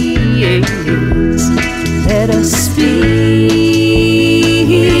 Let us speak.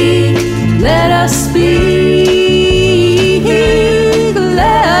 Let us speak.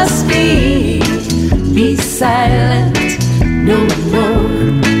 Let us speak. Be silent no more.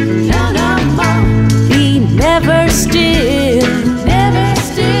 Never still,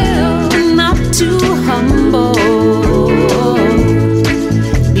 not too humble.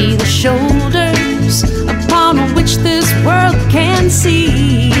 Be the shoulders upon which this world can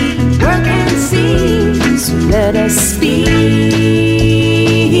see. So let us speak.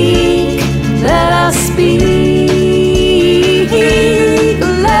 Let us speak.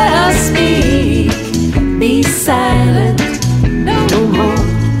 Let us speak. Be silent no more.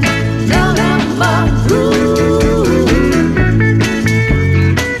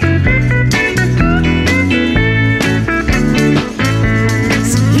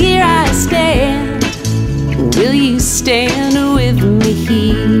 Stand with me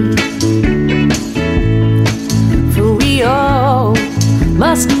here, for we all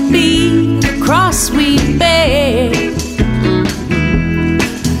must be the cross we bear.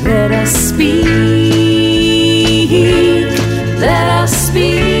 Let us speak. Let us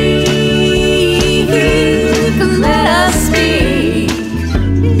speak. Let us speak.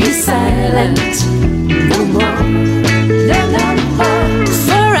 Be silent no more. No more.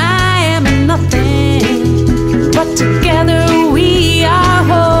 For I am nothing, but together we are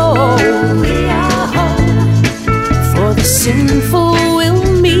whole. For the sinful will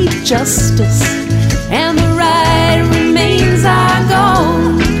meet justice, and the right remains our goal.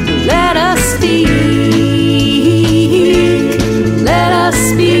 Let us speak. Let us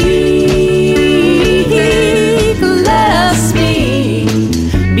speak. Let us speak.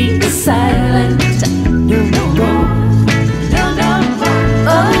 Be silent no more.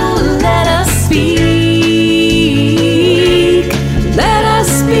 Oh, let us speak. Let us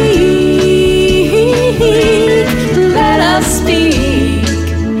speak. Let us speak.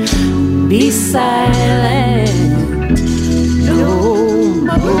 Be silent no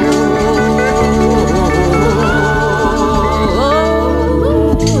more.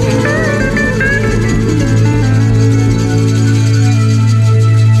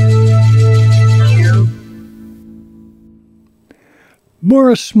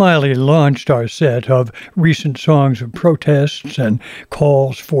 Morris Smiley launched our set of recent songs of protests and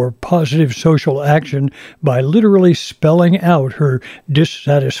calls for positive social action by literally spelling out her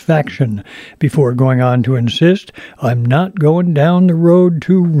dissatisfaction before going on to insist, "I'm not going down the road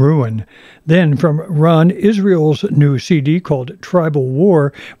to ruin." Then from Ron Israel's new CD called Tribal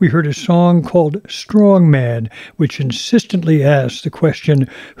War, we heard a song called Strong Man, which insistently asks the question,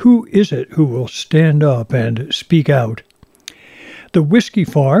 who is it who will stand up and speak out? The Whiskey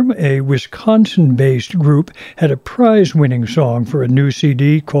Farm, a Wisconsin-based group, had a prize-winning song for a new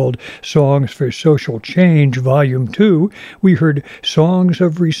CD called Songs for Social Change, Volume 2. We heard Songs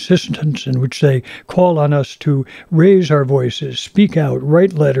of Resistance, in which they call on us to raise our voices, speak out,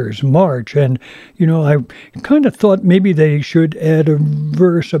 write letters, march, and, I kind of thought maybe they should add a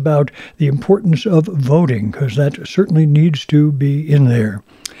verse about the importance of voting, because that certainly needs to be in there.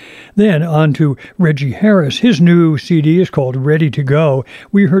 Then on to Reggie Harris. His new CD is called Ready to Go.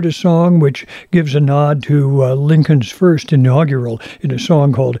 We heard a song which gives a nod to Lincoln's first inaugural in a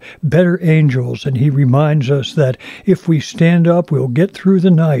song called Better Angels, and he reminds us that if we stand up, we'll get through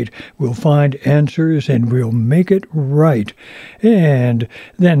the night, we'll find answers, and we'll make it right. And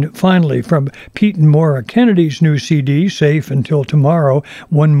then finally, from Pete and Maura Kennedy's new CD, Safe Until Tomorrow,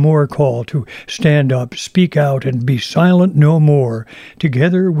 one more call to stand up, speak out, and be silent no more.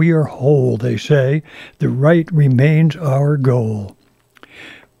 Together we are whole, they say. The right remains our goal.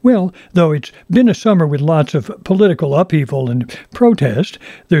 Well, though it's been a summer with lots of political upheaval and protest,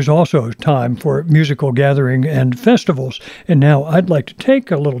 there's also time for musical gathering and festivals. And now I'd like to take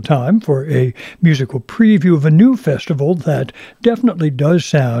a little time for a musical preview of a new festival that definitely does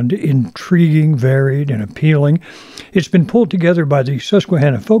sound intriguing, varied, and appealing. It's been pulled together by the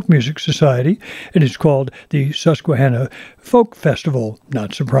Susquehanna Folk Music Society, and it's called the Susquehanna Folk Festival,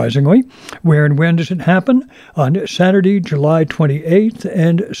 not surprisingly. Where and when does it happen? On Saturday, July 28th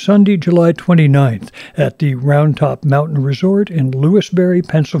and Sunday, July 29th at the Round Top Mountain Resort in Lewisberry,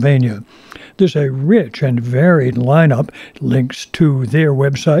 Pennsylvania. There's a rich and varied lineup. Links to their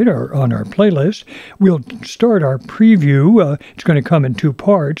website are on our playlist. We'll start our preview. It's going to come in two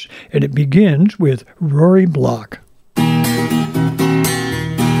parts, and it begins with Rory Block.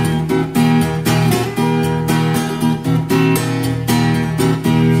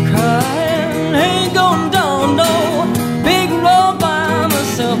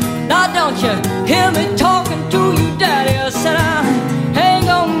 Don't you hear me talking to you, Daddy? I said I ain't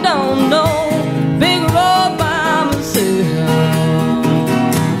going down no big road by myself.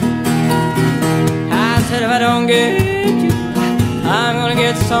 I said if I don't get you, I'm gonna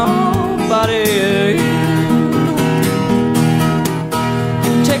get somebody else.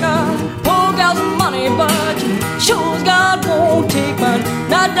 Take a poor gal's money, but you sure as God won't take mine.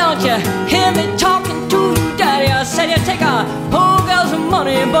 Now don't you hear me talking to you, Daddy? I said you take a poor gal's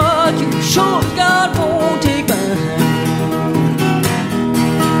money, but you sure as God won't take mine.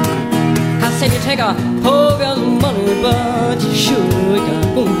 I said you take a poor gal's money, but you sure as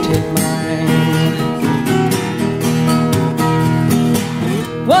God won't take mine.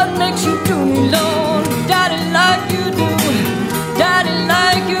 What makes you do me, Lord? Daddy like you do, Daddy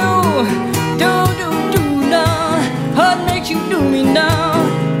like you do now. What makes you do me now?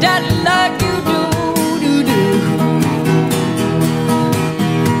 Daddy like you do.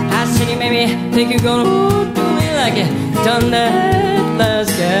 I said you made me think you're gonna do me like you done that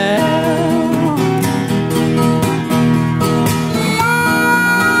last gal.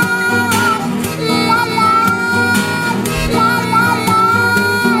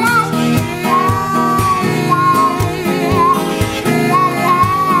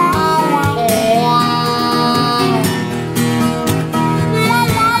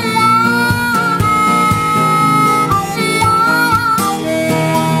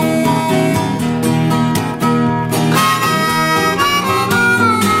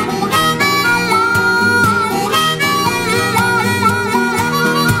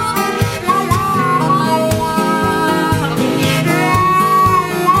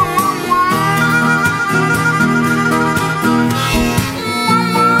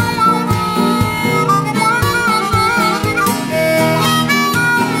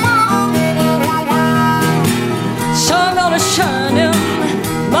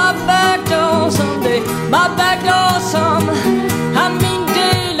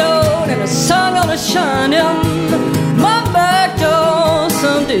 Shine in my back door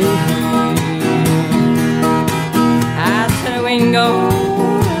someday. I said I ain't gonna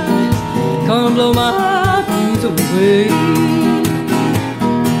blow my blues away.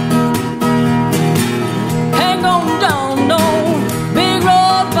 Ain't going down no big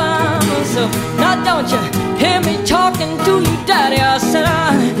road by myself. Now don't you hear me talking to you, Daddy? I said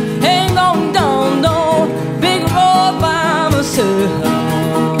I ain't going down no big road by myself.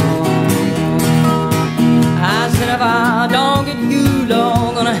 If I don't get you,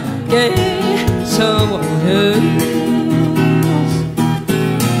 Lord, gonna get someone else.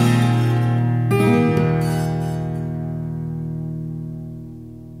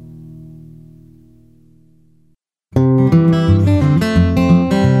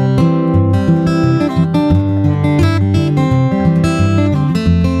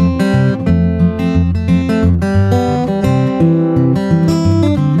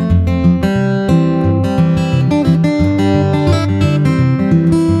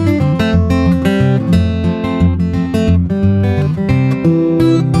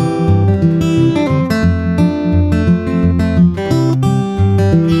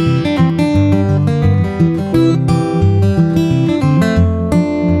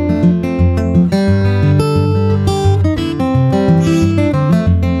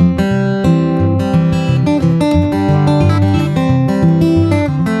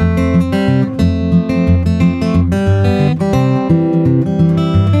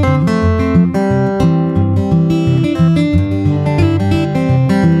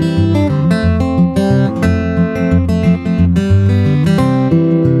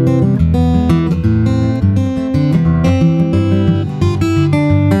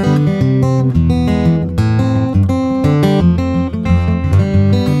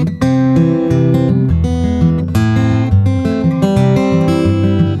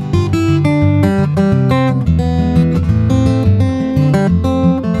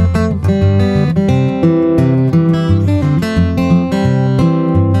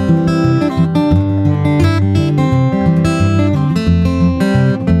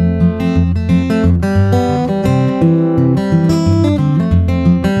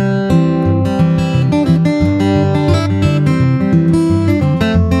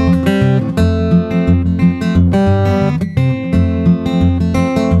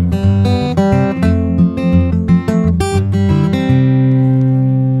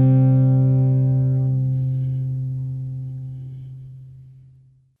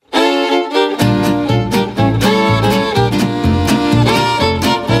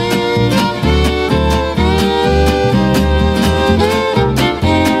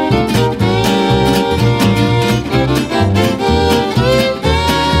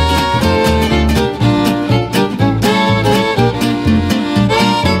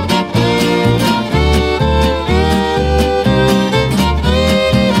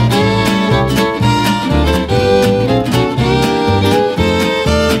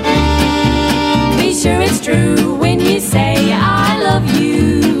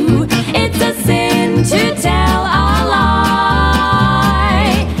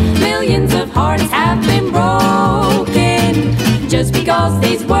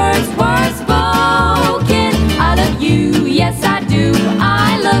 these words were spoken. I love you, yes I do,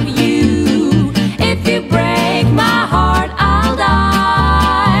 I love you. If you break my heart, I'll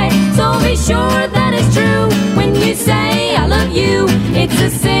die. So be sure that it's true when you say I love you. It's a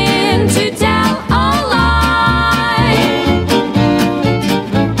sin to tell a lie.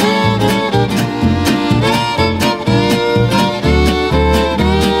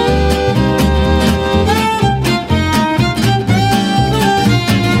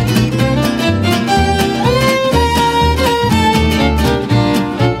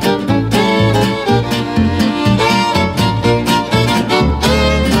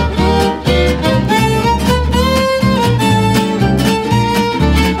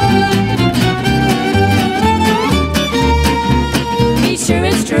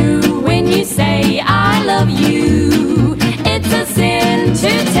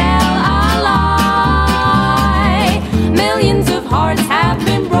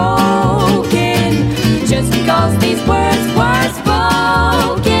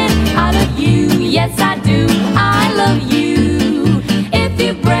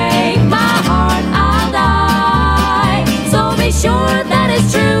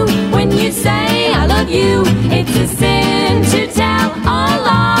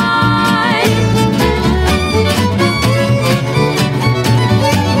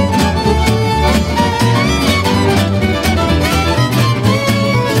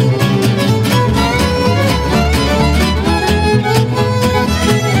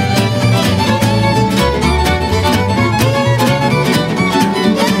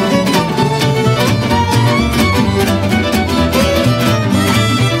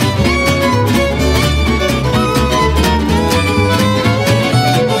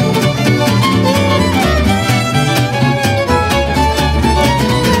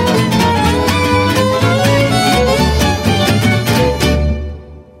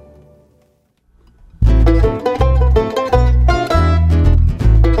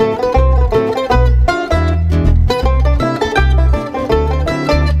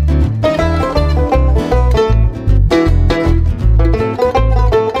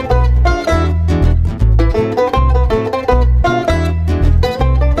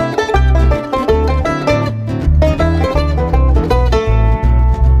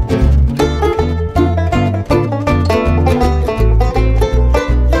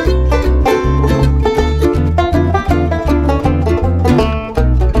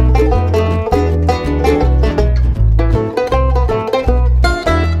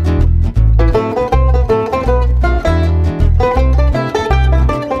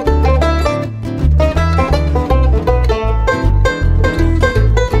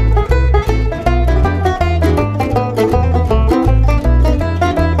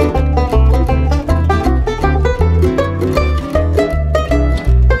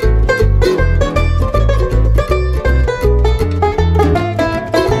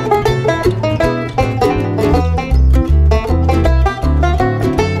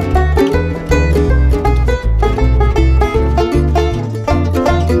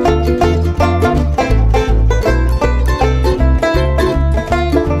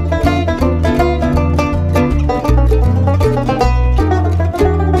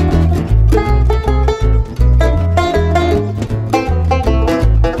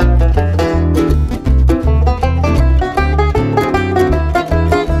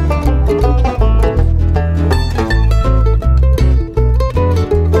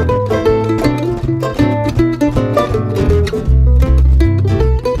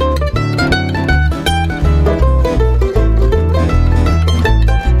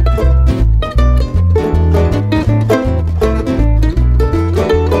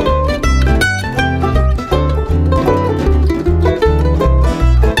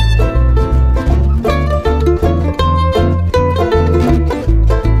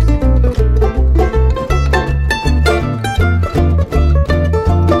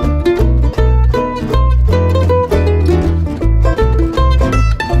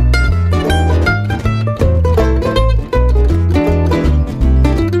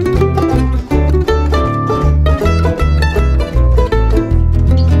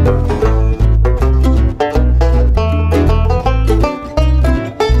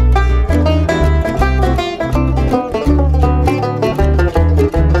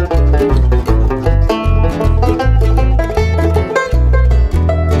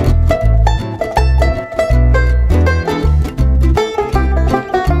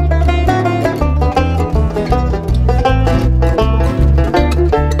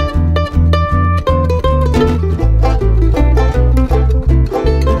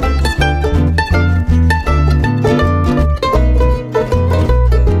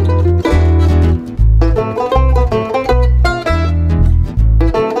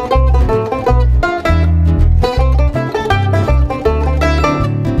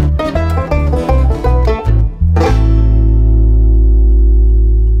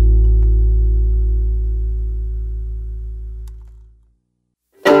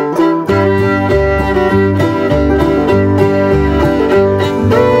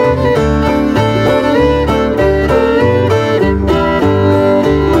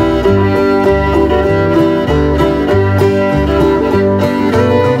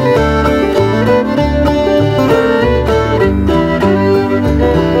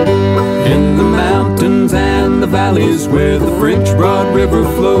 river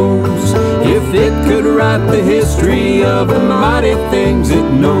flows. If it could write the history of the mighty things it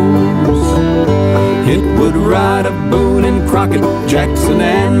knows, it would write of Boone and Crockett, Jackson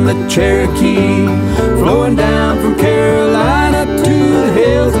and the Cherokee, flowing down from Carolina to the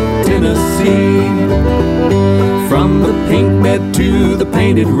hills of Tennessee. From the pink bed to the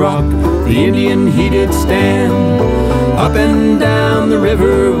painted rock, the Indian he did stand, up and down the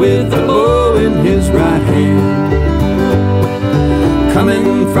river with a bow in his right hand.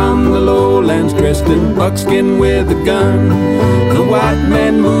 Coming from the lowlands dressed in buckskin with a gun, the white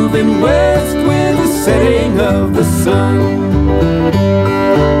man moving west with the setting of the sun.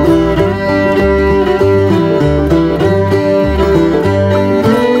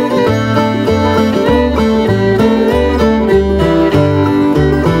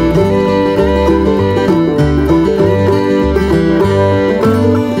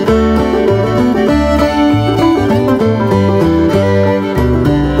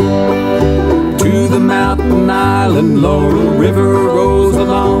 Laurel River rolls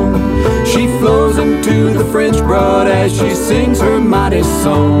along. She flows into the French Broad as she sings her mighty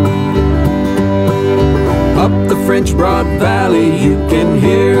song. Up the French Broad Valley you can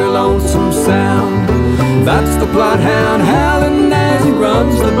hear a lonesome sound. That's the bloodhound howling as he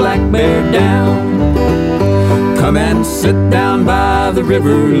runs the black bear down. Come and sit down by the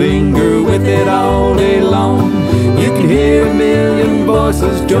river, linger with it all day long. You can hear a million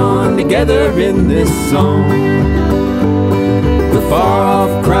voices join together in this song. The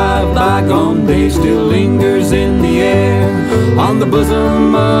far-off cry of bygone days still lingers in the air. On the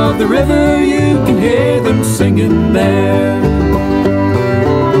bosom of the river you can hear them singing there.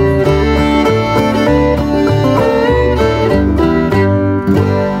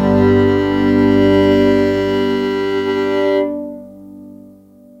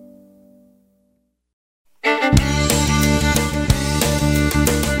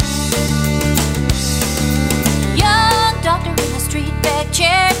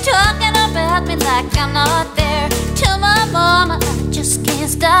 Like I'm not there. Tell my mama I just can't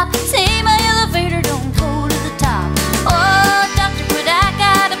stop. Say my elevator don't go to the top. Oh, doctor, but I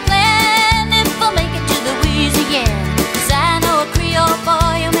got a plan if I'll make it to Louisiana. 'Cause I know a Creole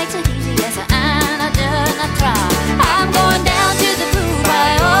boy who makes it easy as I done not try. I'm going down to the Blue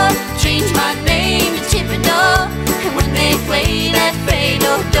Bayou, change my name to Thibodeau. And when they play that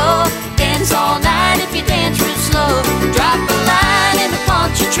Fredo-Do, dance all night if you dance real slow. Drop a line in the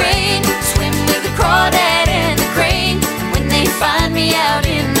Pontchartrain, swim with the crawdad and the crane. When they find me out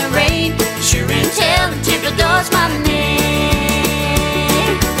in the rain,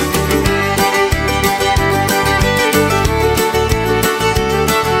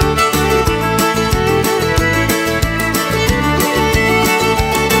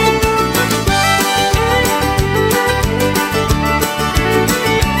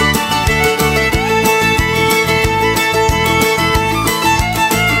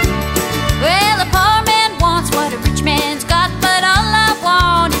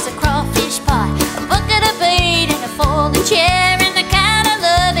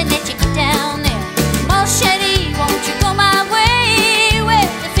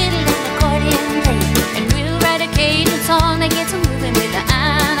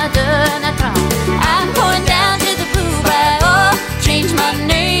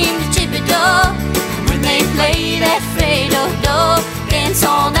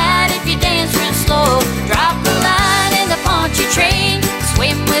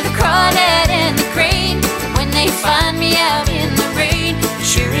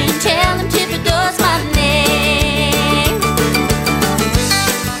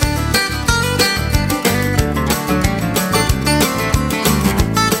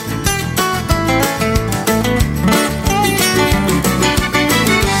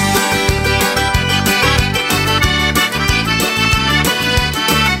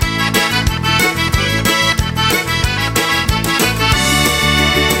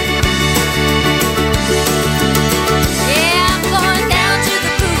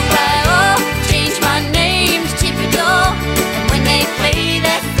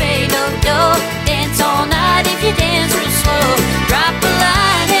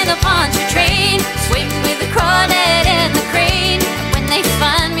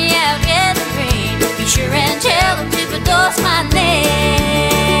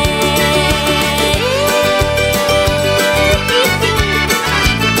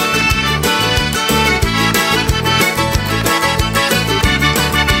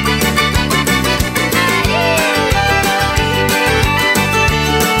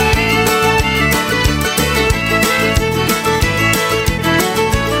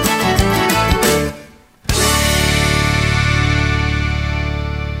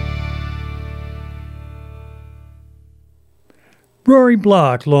 Rory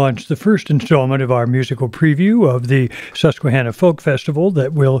Block launched the first installment of our musical preview of the Susquehanna Folk Festival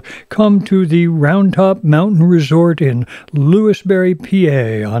that will come to the Round Top Mountain Resort in Lewisberry,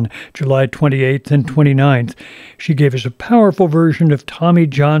 PA on July 28th and 29th. She gave us a powerful version of Tommy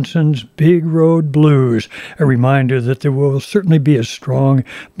Johnson's Big Road Blues, a reminder that there will certainly be a strong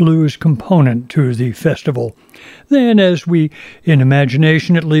blues component to the festival. Then, as we, in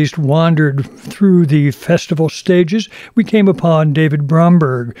imagination at least, wandered through the festival stages, we came upon David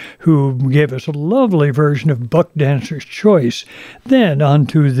Bromberg, who gave us a lovely version of Buck Dancer's Choice. Then on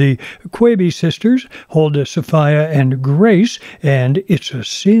to the Quaby Sisters, Huldah, Sophia, and Grace, and It's a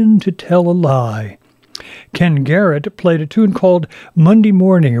Sin to Tell a Lie. Ken Garrett played a tune called Monday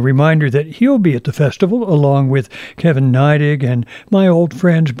Morning, a reminder that he'll be at the festival along with Kevin Neidig and my old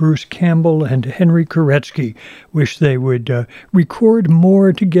friends Bruce Campbell and Henry Koretsky. Wish they would record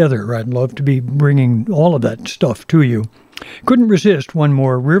more together. I'd love to be bringing all of that stuff to you. Couldn't resist one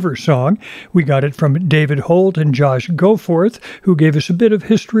more river song. We got it from David Holt and Josh Goforth, who gave us a bit of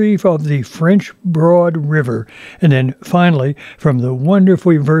history of the French Broad River. And then finally, from the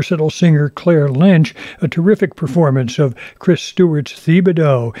wonderfully versatile singer Claire Lynch, a terrific performance of Chris Stewart's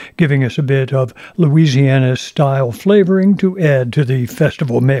Thibodeau, giving us a bit of Louisiana-style flavoring to add to the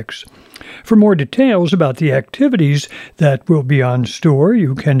festival mix. For more details about the activities that will be on store,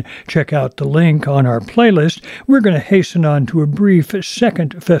 you can check out the link on our playlist. We're going to hasten on to a brief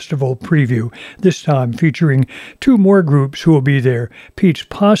second festival preview, this time featuring two more groups who will be there. Pete's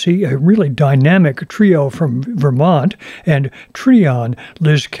Posse, a really dynamic trio from Vermont, and Trion,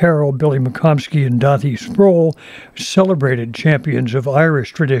 Liz Carroll, Billy McComsky, and Dottie Sproul, celebrated champions of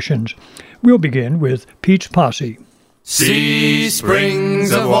Irish traditions. We'll begin with Pete's Posse. See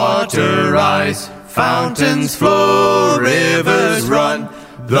springs of water rise, fountains flow, rivers run.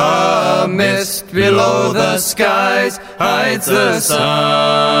 The mist below the skies hides the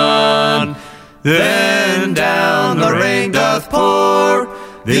sun. Then down the rain doth pour,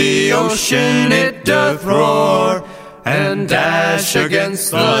 the ocean it doth roar, and dash against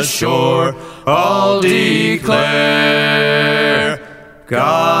the shore. All declare,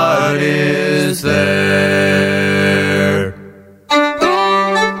 God is there.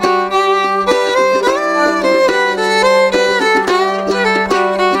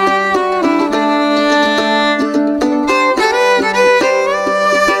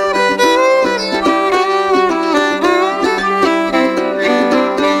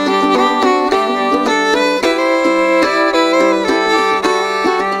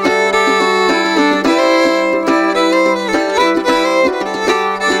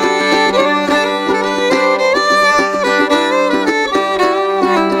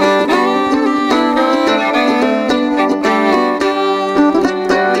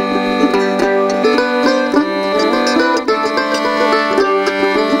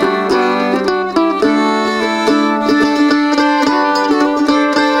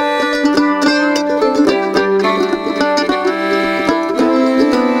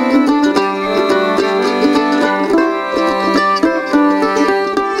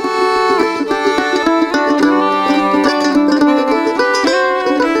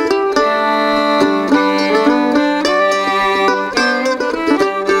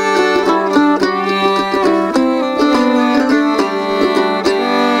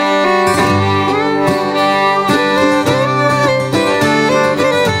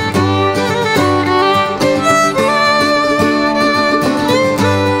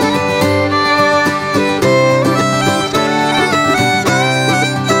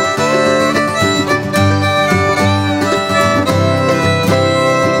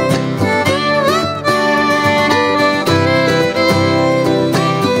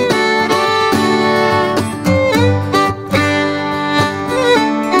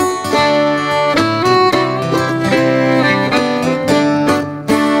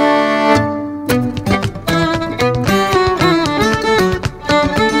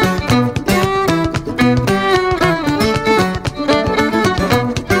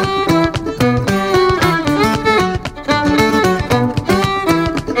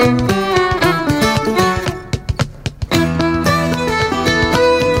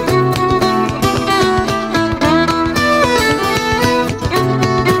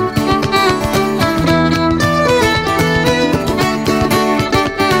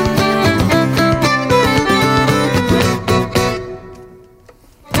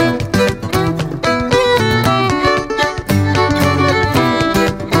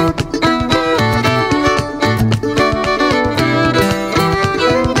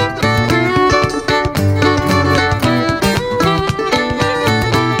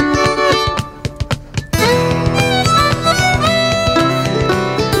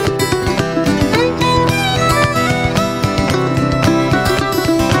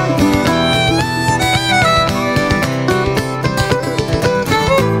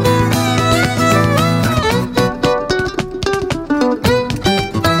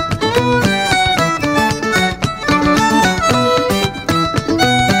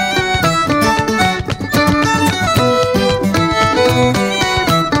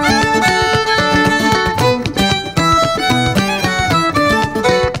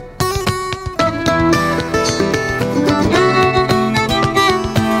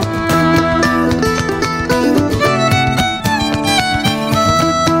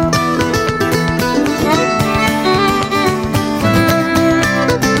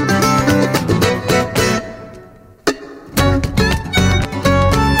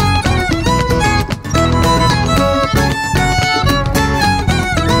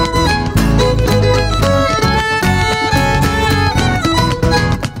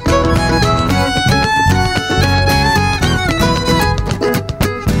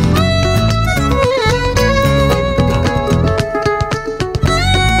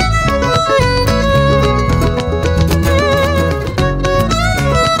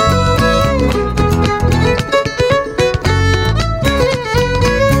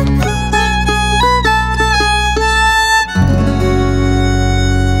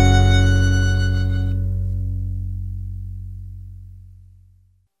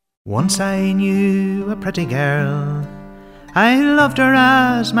 Once I knew a pretty girl, I loved her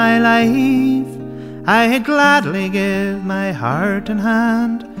as my life. I'd gladly give my heart and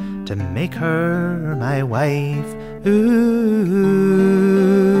hand to make her my wife. Ooh,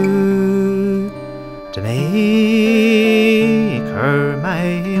 to make her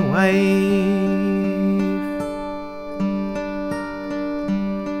my wife.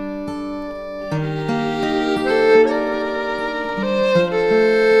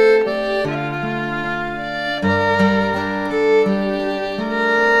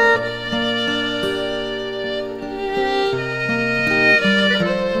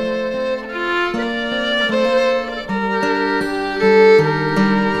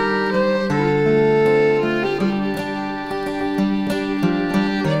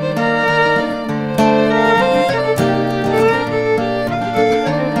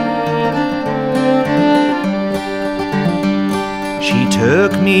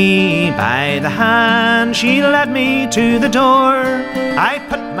 Took me by the hand, she led me to the door. I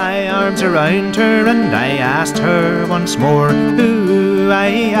put my arms around her and I asked her once more. Ooh,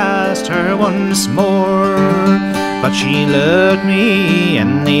 I asked her once more. But she looked me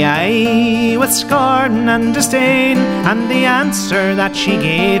in the eye with scorn and disdain, and the answer that she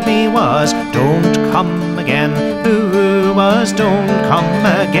gave me was, don't come again. Ooh, was don't come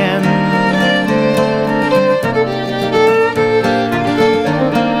again.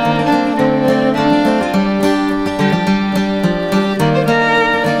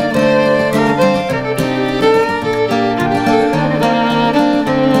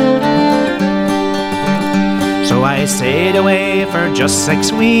 I stayed away for just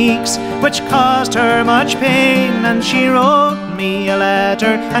 6 weeks, which caused her much pain, and she wrote me a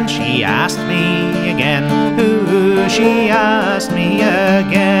letter and she asked me again. Ooh, she asked me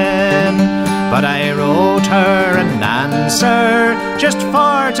again. But I wrote her an answer just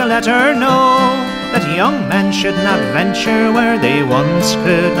for to let her know that young men should not venture where they once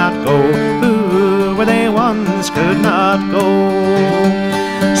could not go. Ooh, where they once could not go.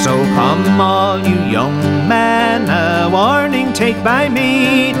 So come all you young men, a warning take by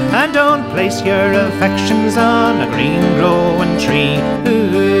me, and don't place your affections on a green growing tree.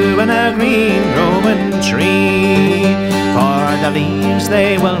 Ooh, on a green growing tree. For the leaves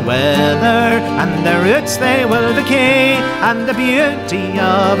they will wither, and the roots they will decay, and the beauty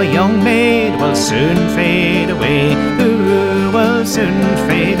of a young maid will soon fade away. Ooh, will soon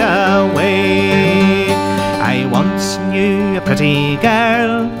fade away. I once knew a pretty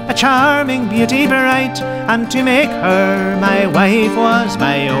girl, a charming beauty bright, and to make her my wife was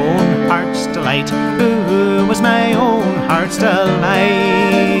my own heart's delight. Ooh, was my own heart's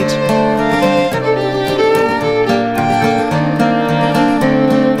delight.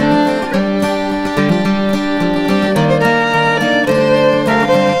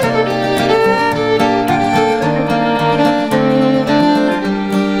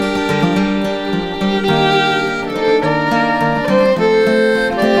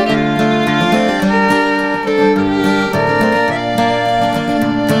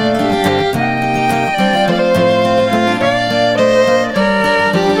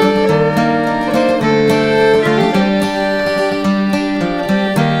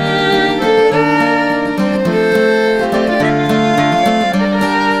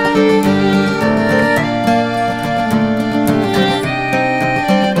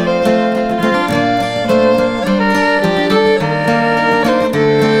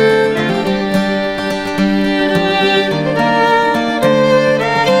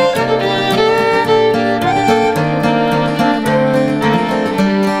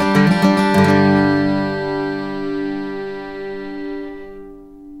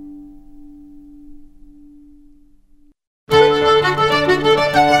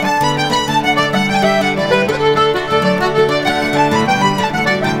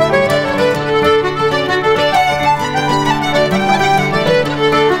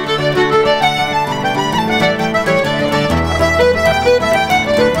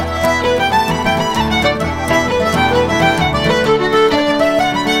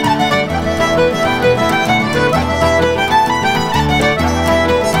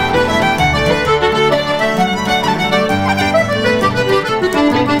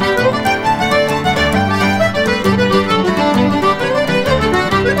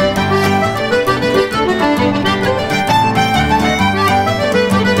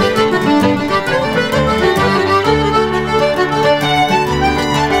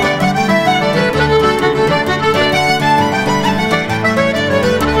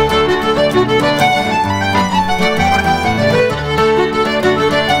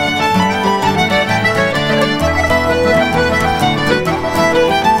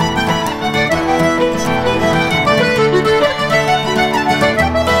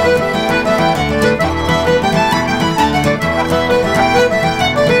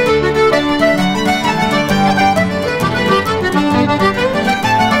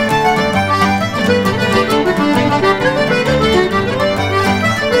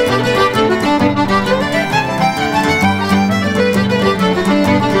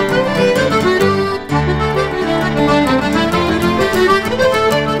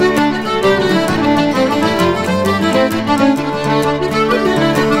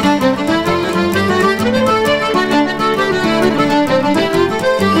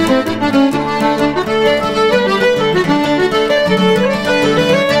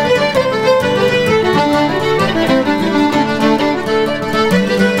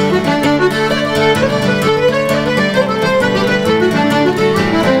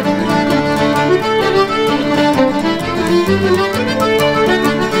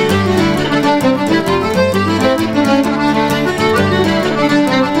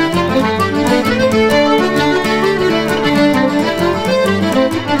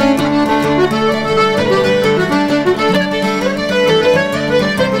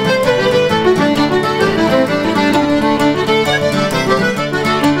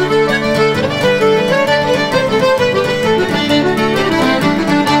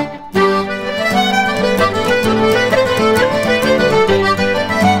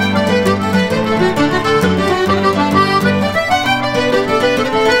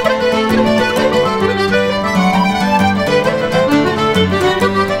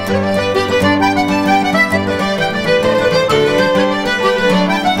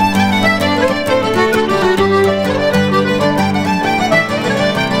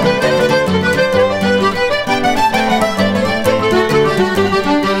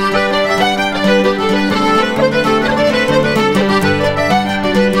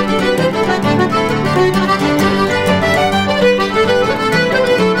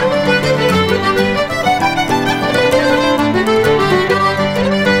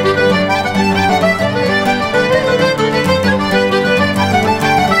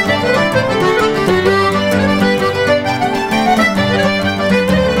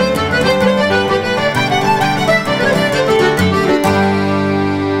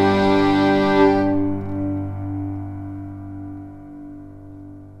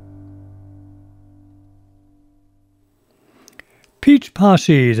 Pete's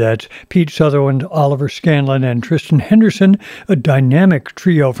Posse, that's Pete Sutherland, Oliver Scanlon, and Tristan Henderson, a dynamic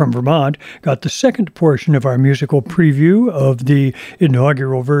trio from Vermont, got the second portion of our musical preview of the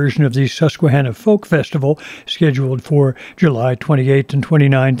inaugural version of the Susquehanna Folk Festival, scheduled for July 28th and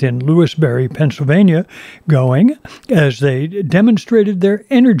 29th in Lewisberry, Pennsylvania, going as they demonstrated their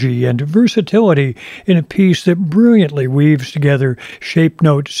energy and versatility in a piece that brilliantly weaves together shape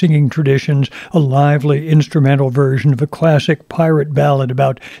note singing traditions, a lively instrumental version of a classic pirate ballad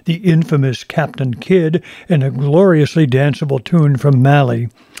about the infamous Captain Kidd, and a gloriously danceable tune from Mali.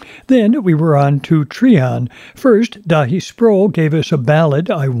 Then we were on to Trion. First, Dahi Sproul gave us a ballad,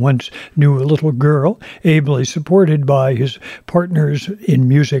 I Once Knew a Little Girl, ably supported by his partners in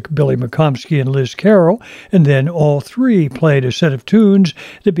music, Billy McComsky and Liz Carroll, and then all three played a set of tunes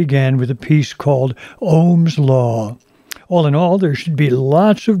that began with a piece called Ohm's Law. All in all, there should be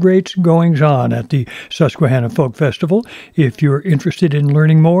lots of great goings-on at the Susquehanna Folk Festival. If you're interested in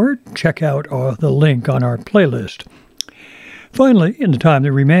learning more, check out the link on our playlist. Finally, in the time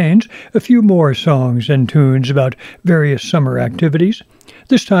that remains, a few more songs and tunes about various summer activities.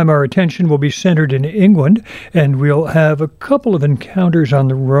 This time our attention will be centered in England, and we'll have a couple of encounters on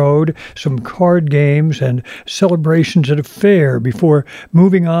the road, some card games, and celebrations at a fair before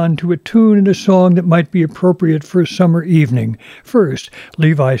moving on to a tune and a song that might be appropriate for a summer evening. First,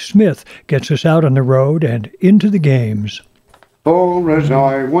 Levi Smith gets us out on the road and into the games. For as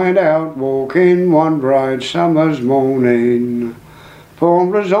I went out walking one bright summer's morning,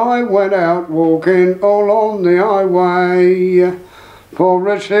 for as I went out walking all on the highway, for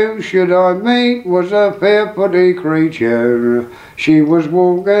as who should I meet was a fair pretty creature, she was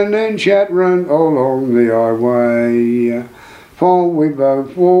walking and chattering all on the highway. For we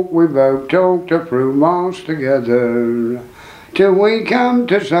both walked, we both talked a few miles together, till we come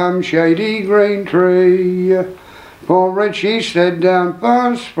to some shady green tree. For it she sat down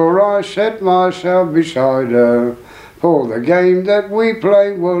first, for I set myself beside her, for the game that we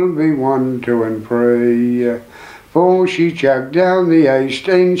play will be 1, 2, and 3. For she chucked down the ace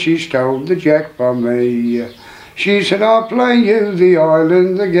and she stole the jack from me. She said, I'll play you the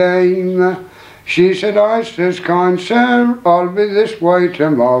island, the game. She said, I says, kind sir, I'll be this way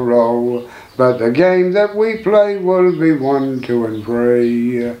tomorrow, but the game that we play will be 1, 2, and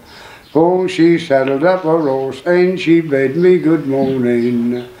 3. For she saddled up her horse and she bade me good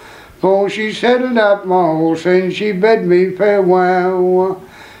morning. For she saddled up my horse and she bade me farewell.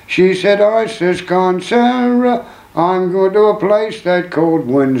 She said, I says, kind sir, I'm going to a place that called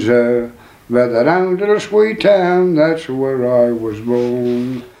Windsor, but that own little sweet town, that's where I was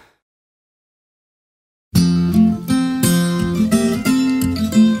born.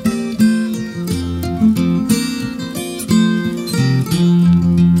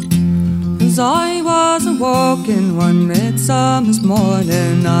 As I was walking one midsummer's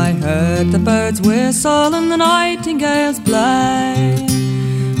morning, I heard the birds whistle and the nightingales play.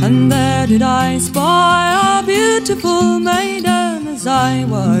 And there did I spy a beautiful maiden as I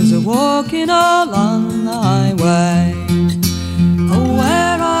was walking along the highway. Oh,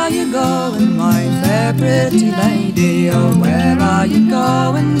 where are you going, my fair pretty lady? Oh, where are you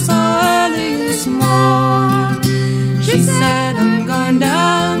going so early this morn? She said, I'm going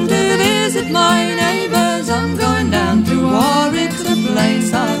down to visit my neighbors. I'm going down to Warwick, the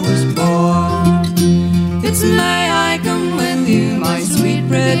place I was born. It's may I come with you, my sweet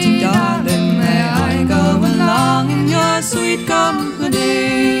pretty darling? May I go along in your sweet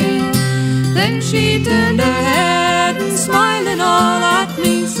company? Then she turned her head and smiling all at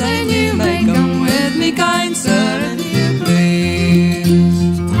me, saying, you may come with me, kind sir, if you please.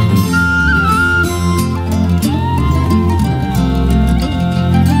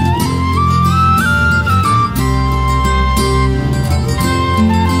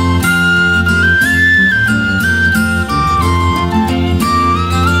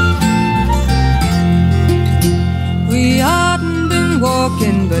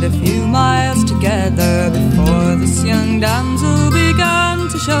 Walking but a few miles together before this young damsel began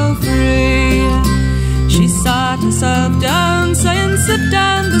to show free. She sat herself down, saying, sit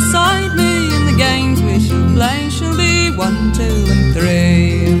down beside me, and the games we shall play shall be 1, 2, and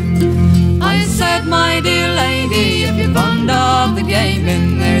 3. I said, my dear lady, if you're fond of the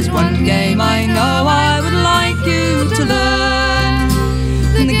gaming, there's one game I know I would like you to learn.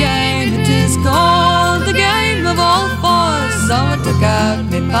 And the game it is called the game of all fours. So I took out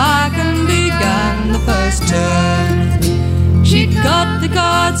my pack and began the first turn. She got the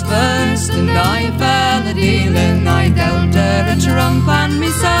cards first and I fell a dealing. I dealt her a trump and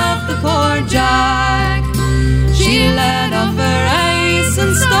myself the poor jack. She led off her ace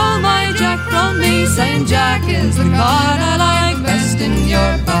and stole my jack from me, saying, Jack is the card I like best in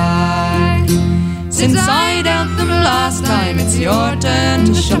your bag. Since I dealt them last time, it's your turn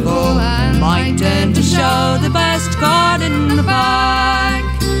to shuffle and my turn to show the best card in the bag.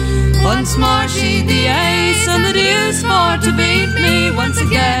 Once more she'd the ace and the deuce for to beat me. Once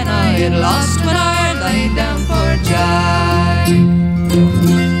again I had lost when I laid down for Jack.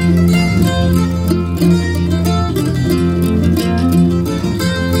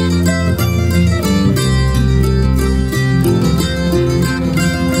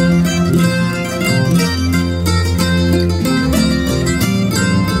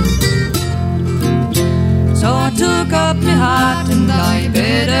 Took up my hat and I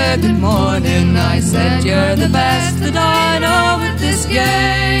bid her good morning. I said, you're the best that I know at this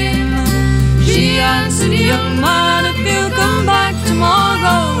game. She answered, young man, if you come back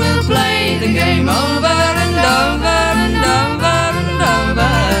tomorrow, we'll play the game over and over and over and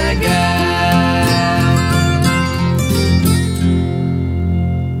over again.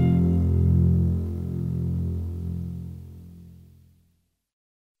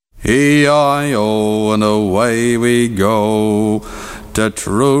 E-I-O, and away we go to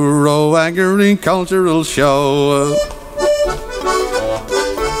Truro Agricultural Show.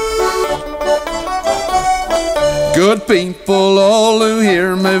 Good people, all who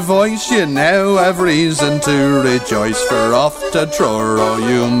hear my voice, you now have reason to rejoice. For off to Truro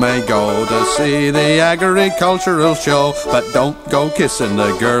you may go to see the agricultural show, but don't go kissing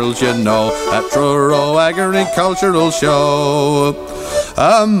the girls you know at Truro Agricultural Show.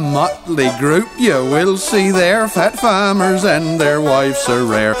 A motley group you will see there, fat farmers and their wives are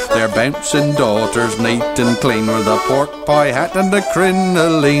rare. Their bouncing daughters neat and clean, with a pork pie hat and a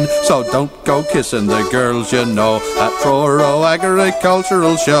crinoline. So don't go kissing the girls you know at Truro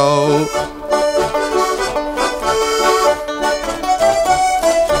Agricultural Show.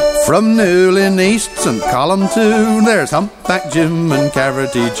 From Newlyn East and Column 2, there's Humpback Jim and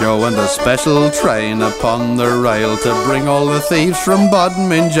Cavity Joe, and a special train upon the rail to bring all the thieves from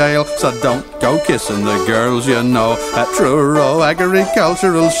Bodmin jail. So don't go kissing the girls you know at Truro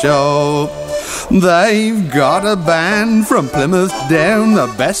Agricultural Show. They've got a band from Plymouth down,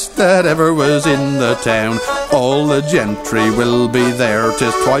 the best that ever was in the town. All the gentry will be there,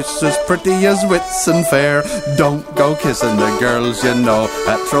 'tis twice as pretty as Wits and Fair. Don't go kissing the girls you know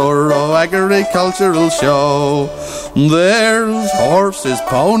at Truro Agricultural Show. There's horses,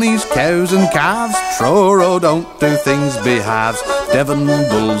 ponies, cows and calves. Truro don't do things be halves. Devon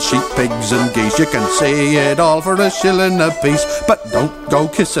bulls, sheep, pigs and geese, you can see it all for a shilling a piece. But don't go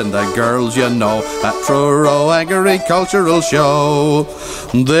kissing the girls you know at Truro Agricultural Show.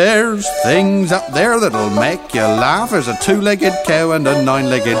 There's things up there that'll make you laugh. There's a 2-legged cow and a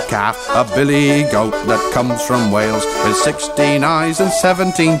 9-legged calf, a billy goat that comes from Wales with 16 eyes and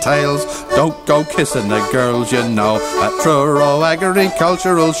 17 tails. Don't go kissing the girls you know at Truro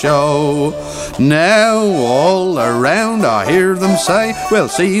Agricultural Show. Now all around I hear them say, we'll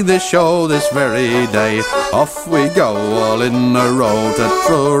see this show this very day. Off we go all in a row to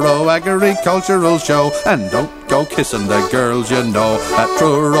Truro Agricultural Show. And don't go kissing the girls you know at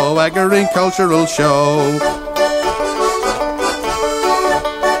Truro Agricultural Show.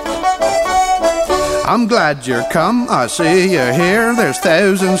 I'm glad you're come, I see you're here. There's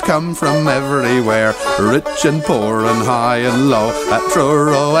thousands come from everywhere, rich and poor and high and low, at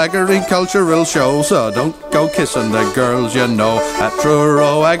Truro Agricultural Show. So don't go kissing the girls you know at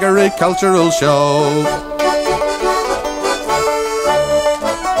Truro Agricultural Show.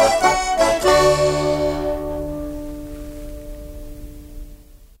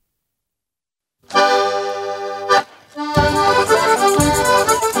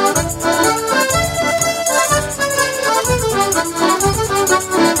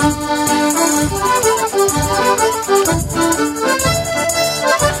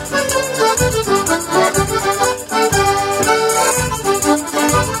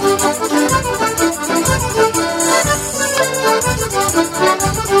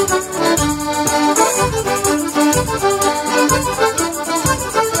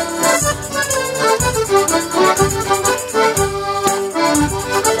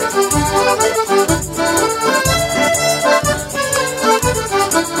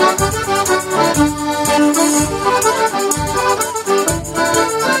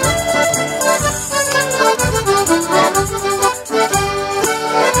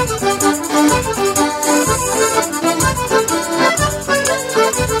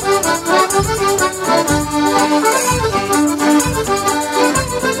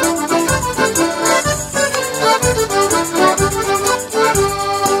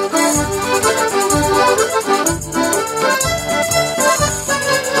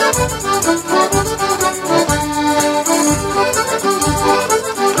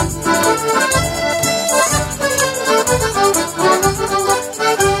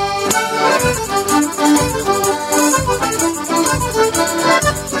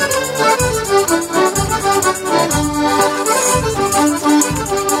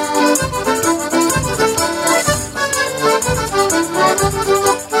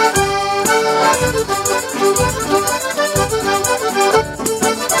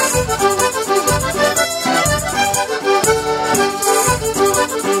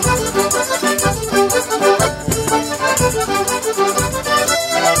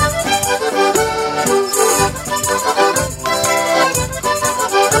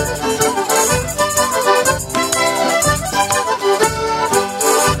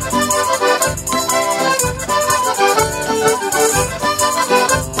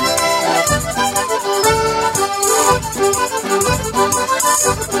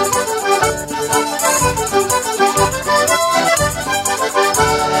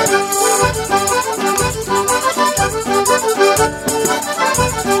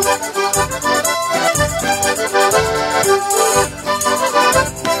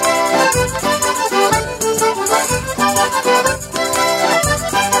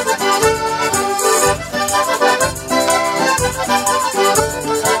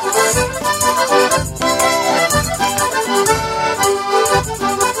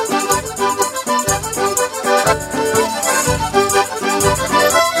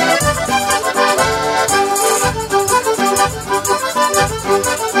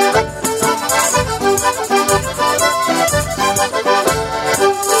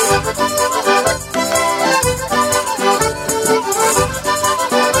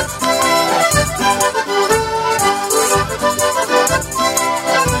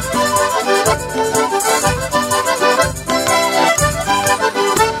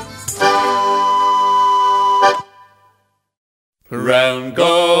 Round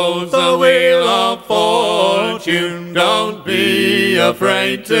goes the wheel of fortune, don't be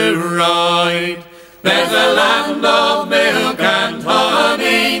afraid to ride. There's a land of milk and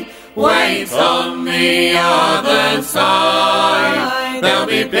honey waits on the other side. There'll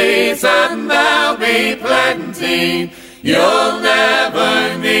be peace and there'll be plenty, you'll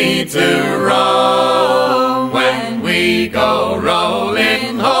never need to roam when we go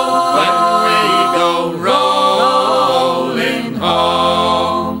rolling home, when we go rolling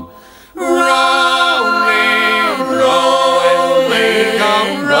home. Rolling, rolling, go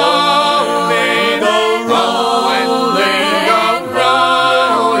rolling, go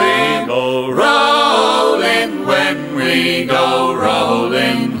rolling, go rolling, when we go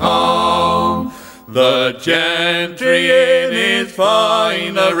rolling home. The gentry in his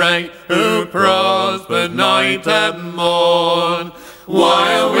fine array, who prosper night and morn,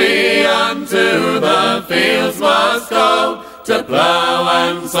 while we unto the fields must go to plough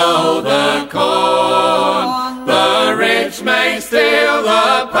and sow the corn. The rich may steal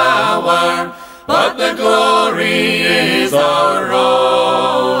the power, but the glory is our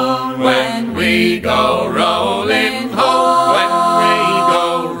own. When we go rolling home, when we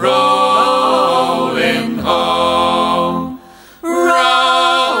go rolling home. Rolling,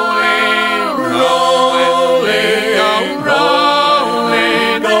 rolling,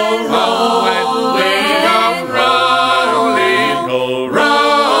 rolling, go rolling, we go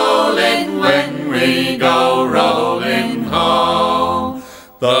rolling, when we go rolling home.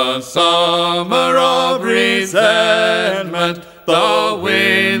 The summer of resentment, the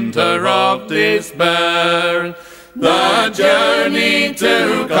winter of despair, the journey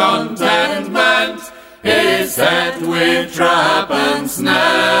to contentment is set with trap and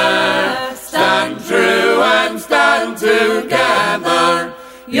snare. Stand true and stand together,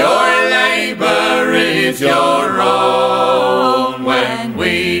 your labor is your own. When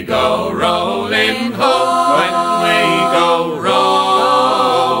we go rolling home, when we go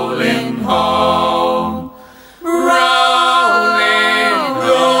rolling home. Rolling,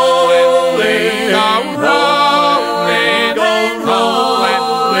 rolling, rolling, go rolling,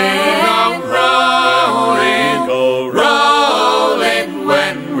 we go rolling,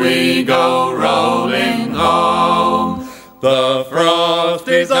 when we go rolling home. The frost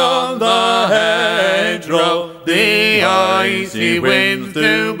is on the hedgerow, the icy winds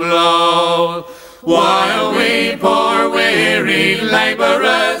do blow, while we poor weary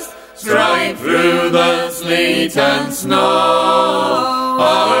labourers stride through the sleet and snow.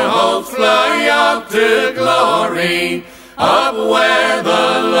 Our hopes fly up to glory, up where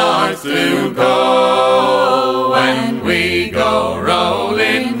the larks do go. When we go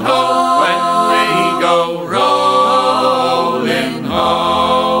rolling home, when we go rolling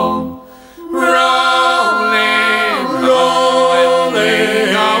home. Rolling,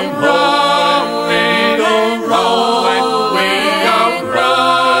 rolling, rolling, go rolling, we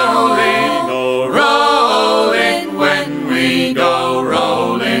go rolling, when we go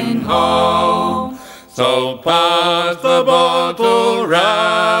rolling home. So pass the bottle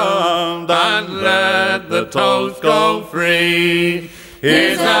round and let the toast go free.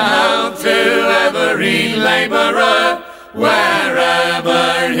 Here's a health to every labourer,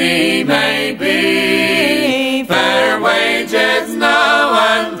 wherever he may be. Fair wages now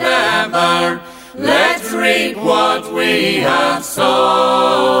and ever, let's reap what we have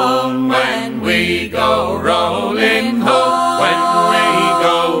sown. When we go rolling home, when we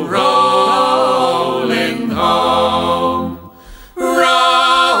go rolling home. Rolling,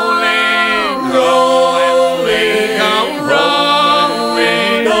 rolling,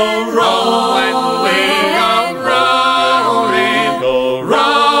 rolling, go rolling, we go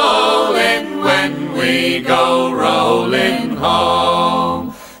rolling, when we go rolling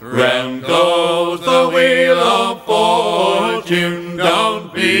home. Round goes the wheel of fortune,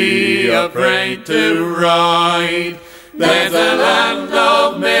 don't be be afraid to ride. There's a land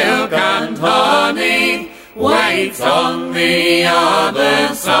of milk and honey waits on the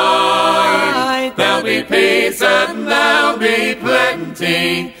other side. There'll be peace and there'll be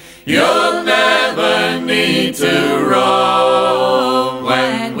plenty. You'll never need to roam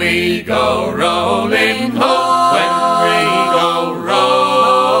when we go rolling home. When we go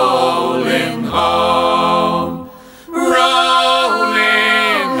rolling home.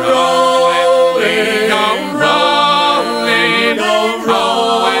 Rolling home when we go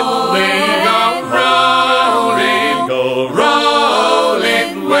rolling home. When we go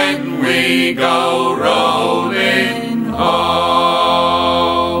rolling when we go rolling home.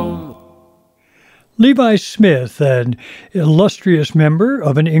 Levi Smith, an illustrious member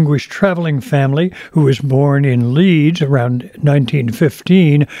of an English traveling family who was born in Leeds around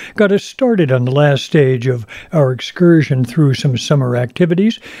 1915, got us started on the last stage of our excursion through some summer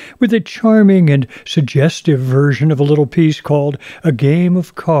activities with a charming and suggestive version of a little piece called A Game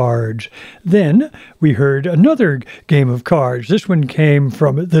of Cards. Then we heard another game of cards. This one came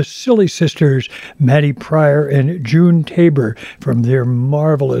from the Silly Sisters, Maddie Pryor and June Tabor, from their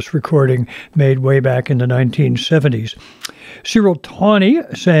marvelous recording made way back in the 1970s. Cyril Tawney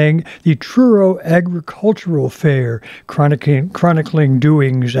sang the Truro Agricultural Fair, chronicling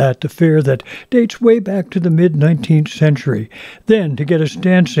doings at the fair that dates way back to the mid-19th century. Then, to get us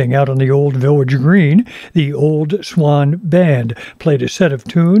dancing out on the old village green, the Old Swan Band played a set of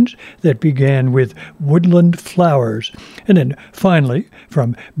tunes that began with Woodland Flowers. And then, finally,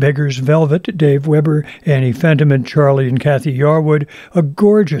 from Beggar's Velvet, Dave Weber, Annie Fenton, and Charlie and Kathy Yarwood, a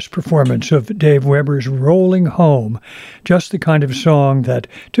gorgeous performance of Dave Weber's Rolling Home. Just the kind of song that,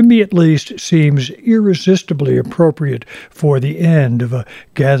 to me at least, seems irresistibly appropriate for the end of a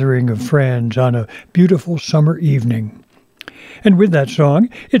gathering of friends on a beautiful summer evening. And with that song,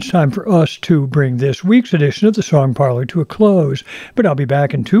 it's time for us to bring this week's edition of the Song Parlor to a close. But I'll be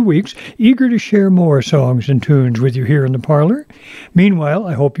back in 2 weeks, eager to share more songs and tunes with you here in the parlor. Meanwhile,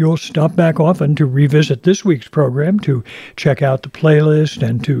 I hope you'll stop back often to revisit this week's program, to check out the playlist,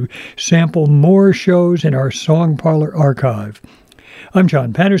 and to sample more shows in our Song Parlor archive. I'm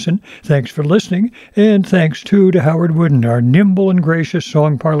John Patterson. Thanks for listening, and thanks too to Howard Wooden, our nimble and gracious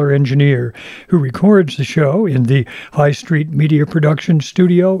Song Parlor engineer, who records the show in the High Street Media Production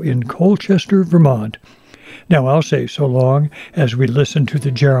Studio in Colchester, Vermont. Now I'll say so long as we listen to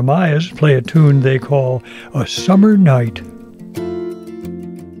the Jeremiahs play a tune they call A Summer Night.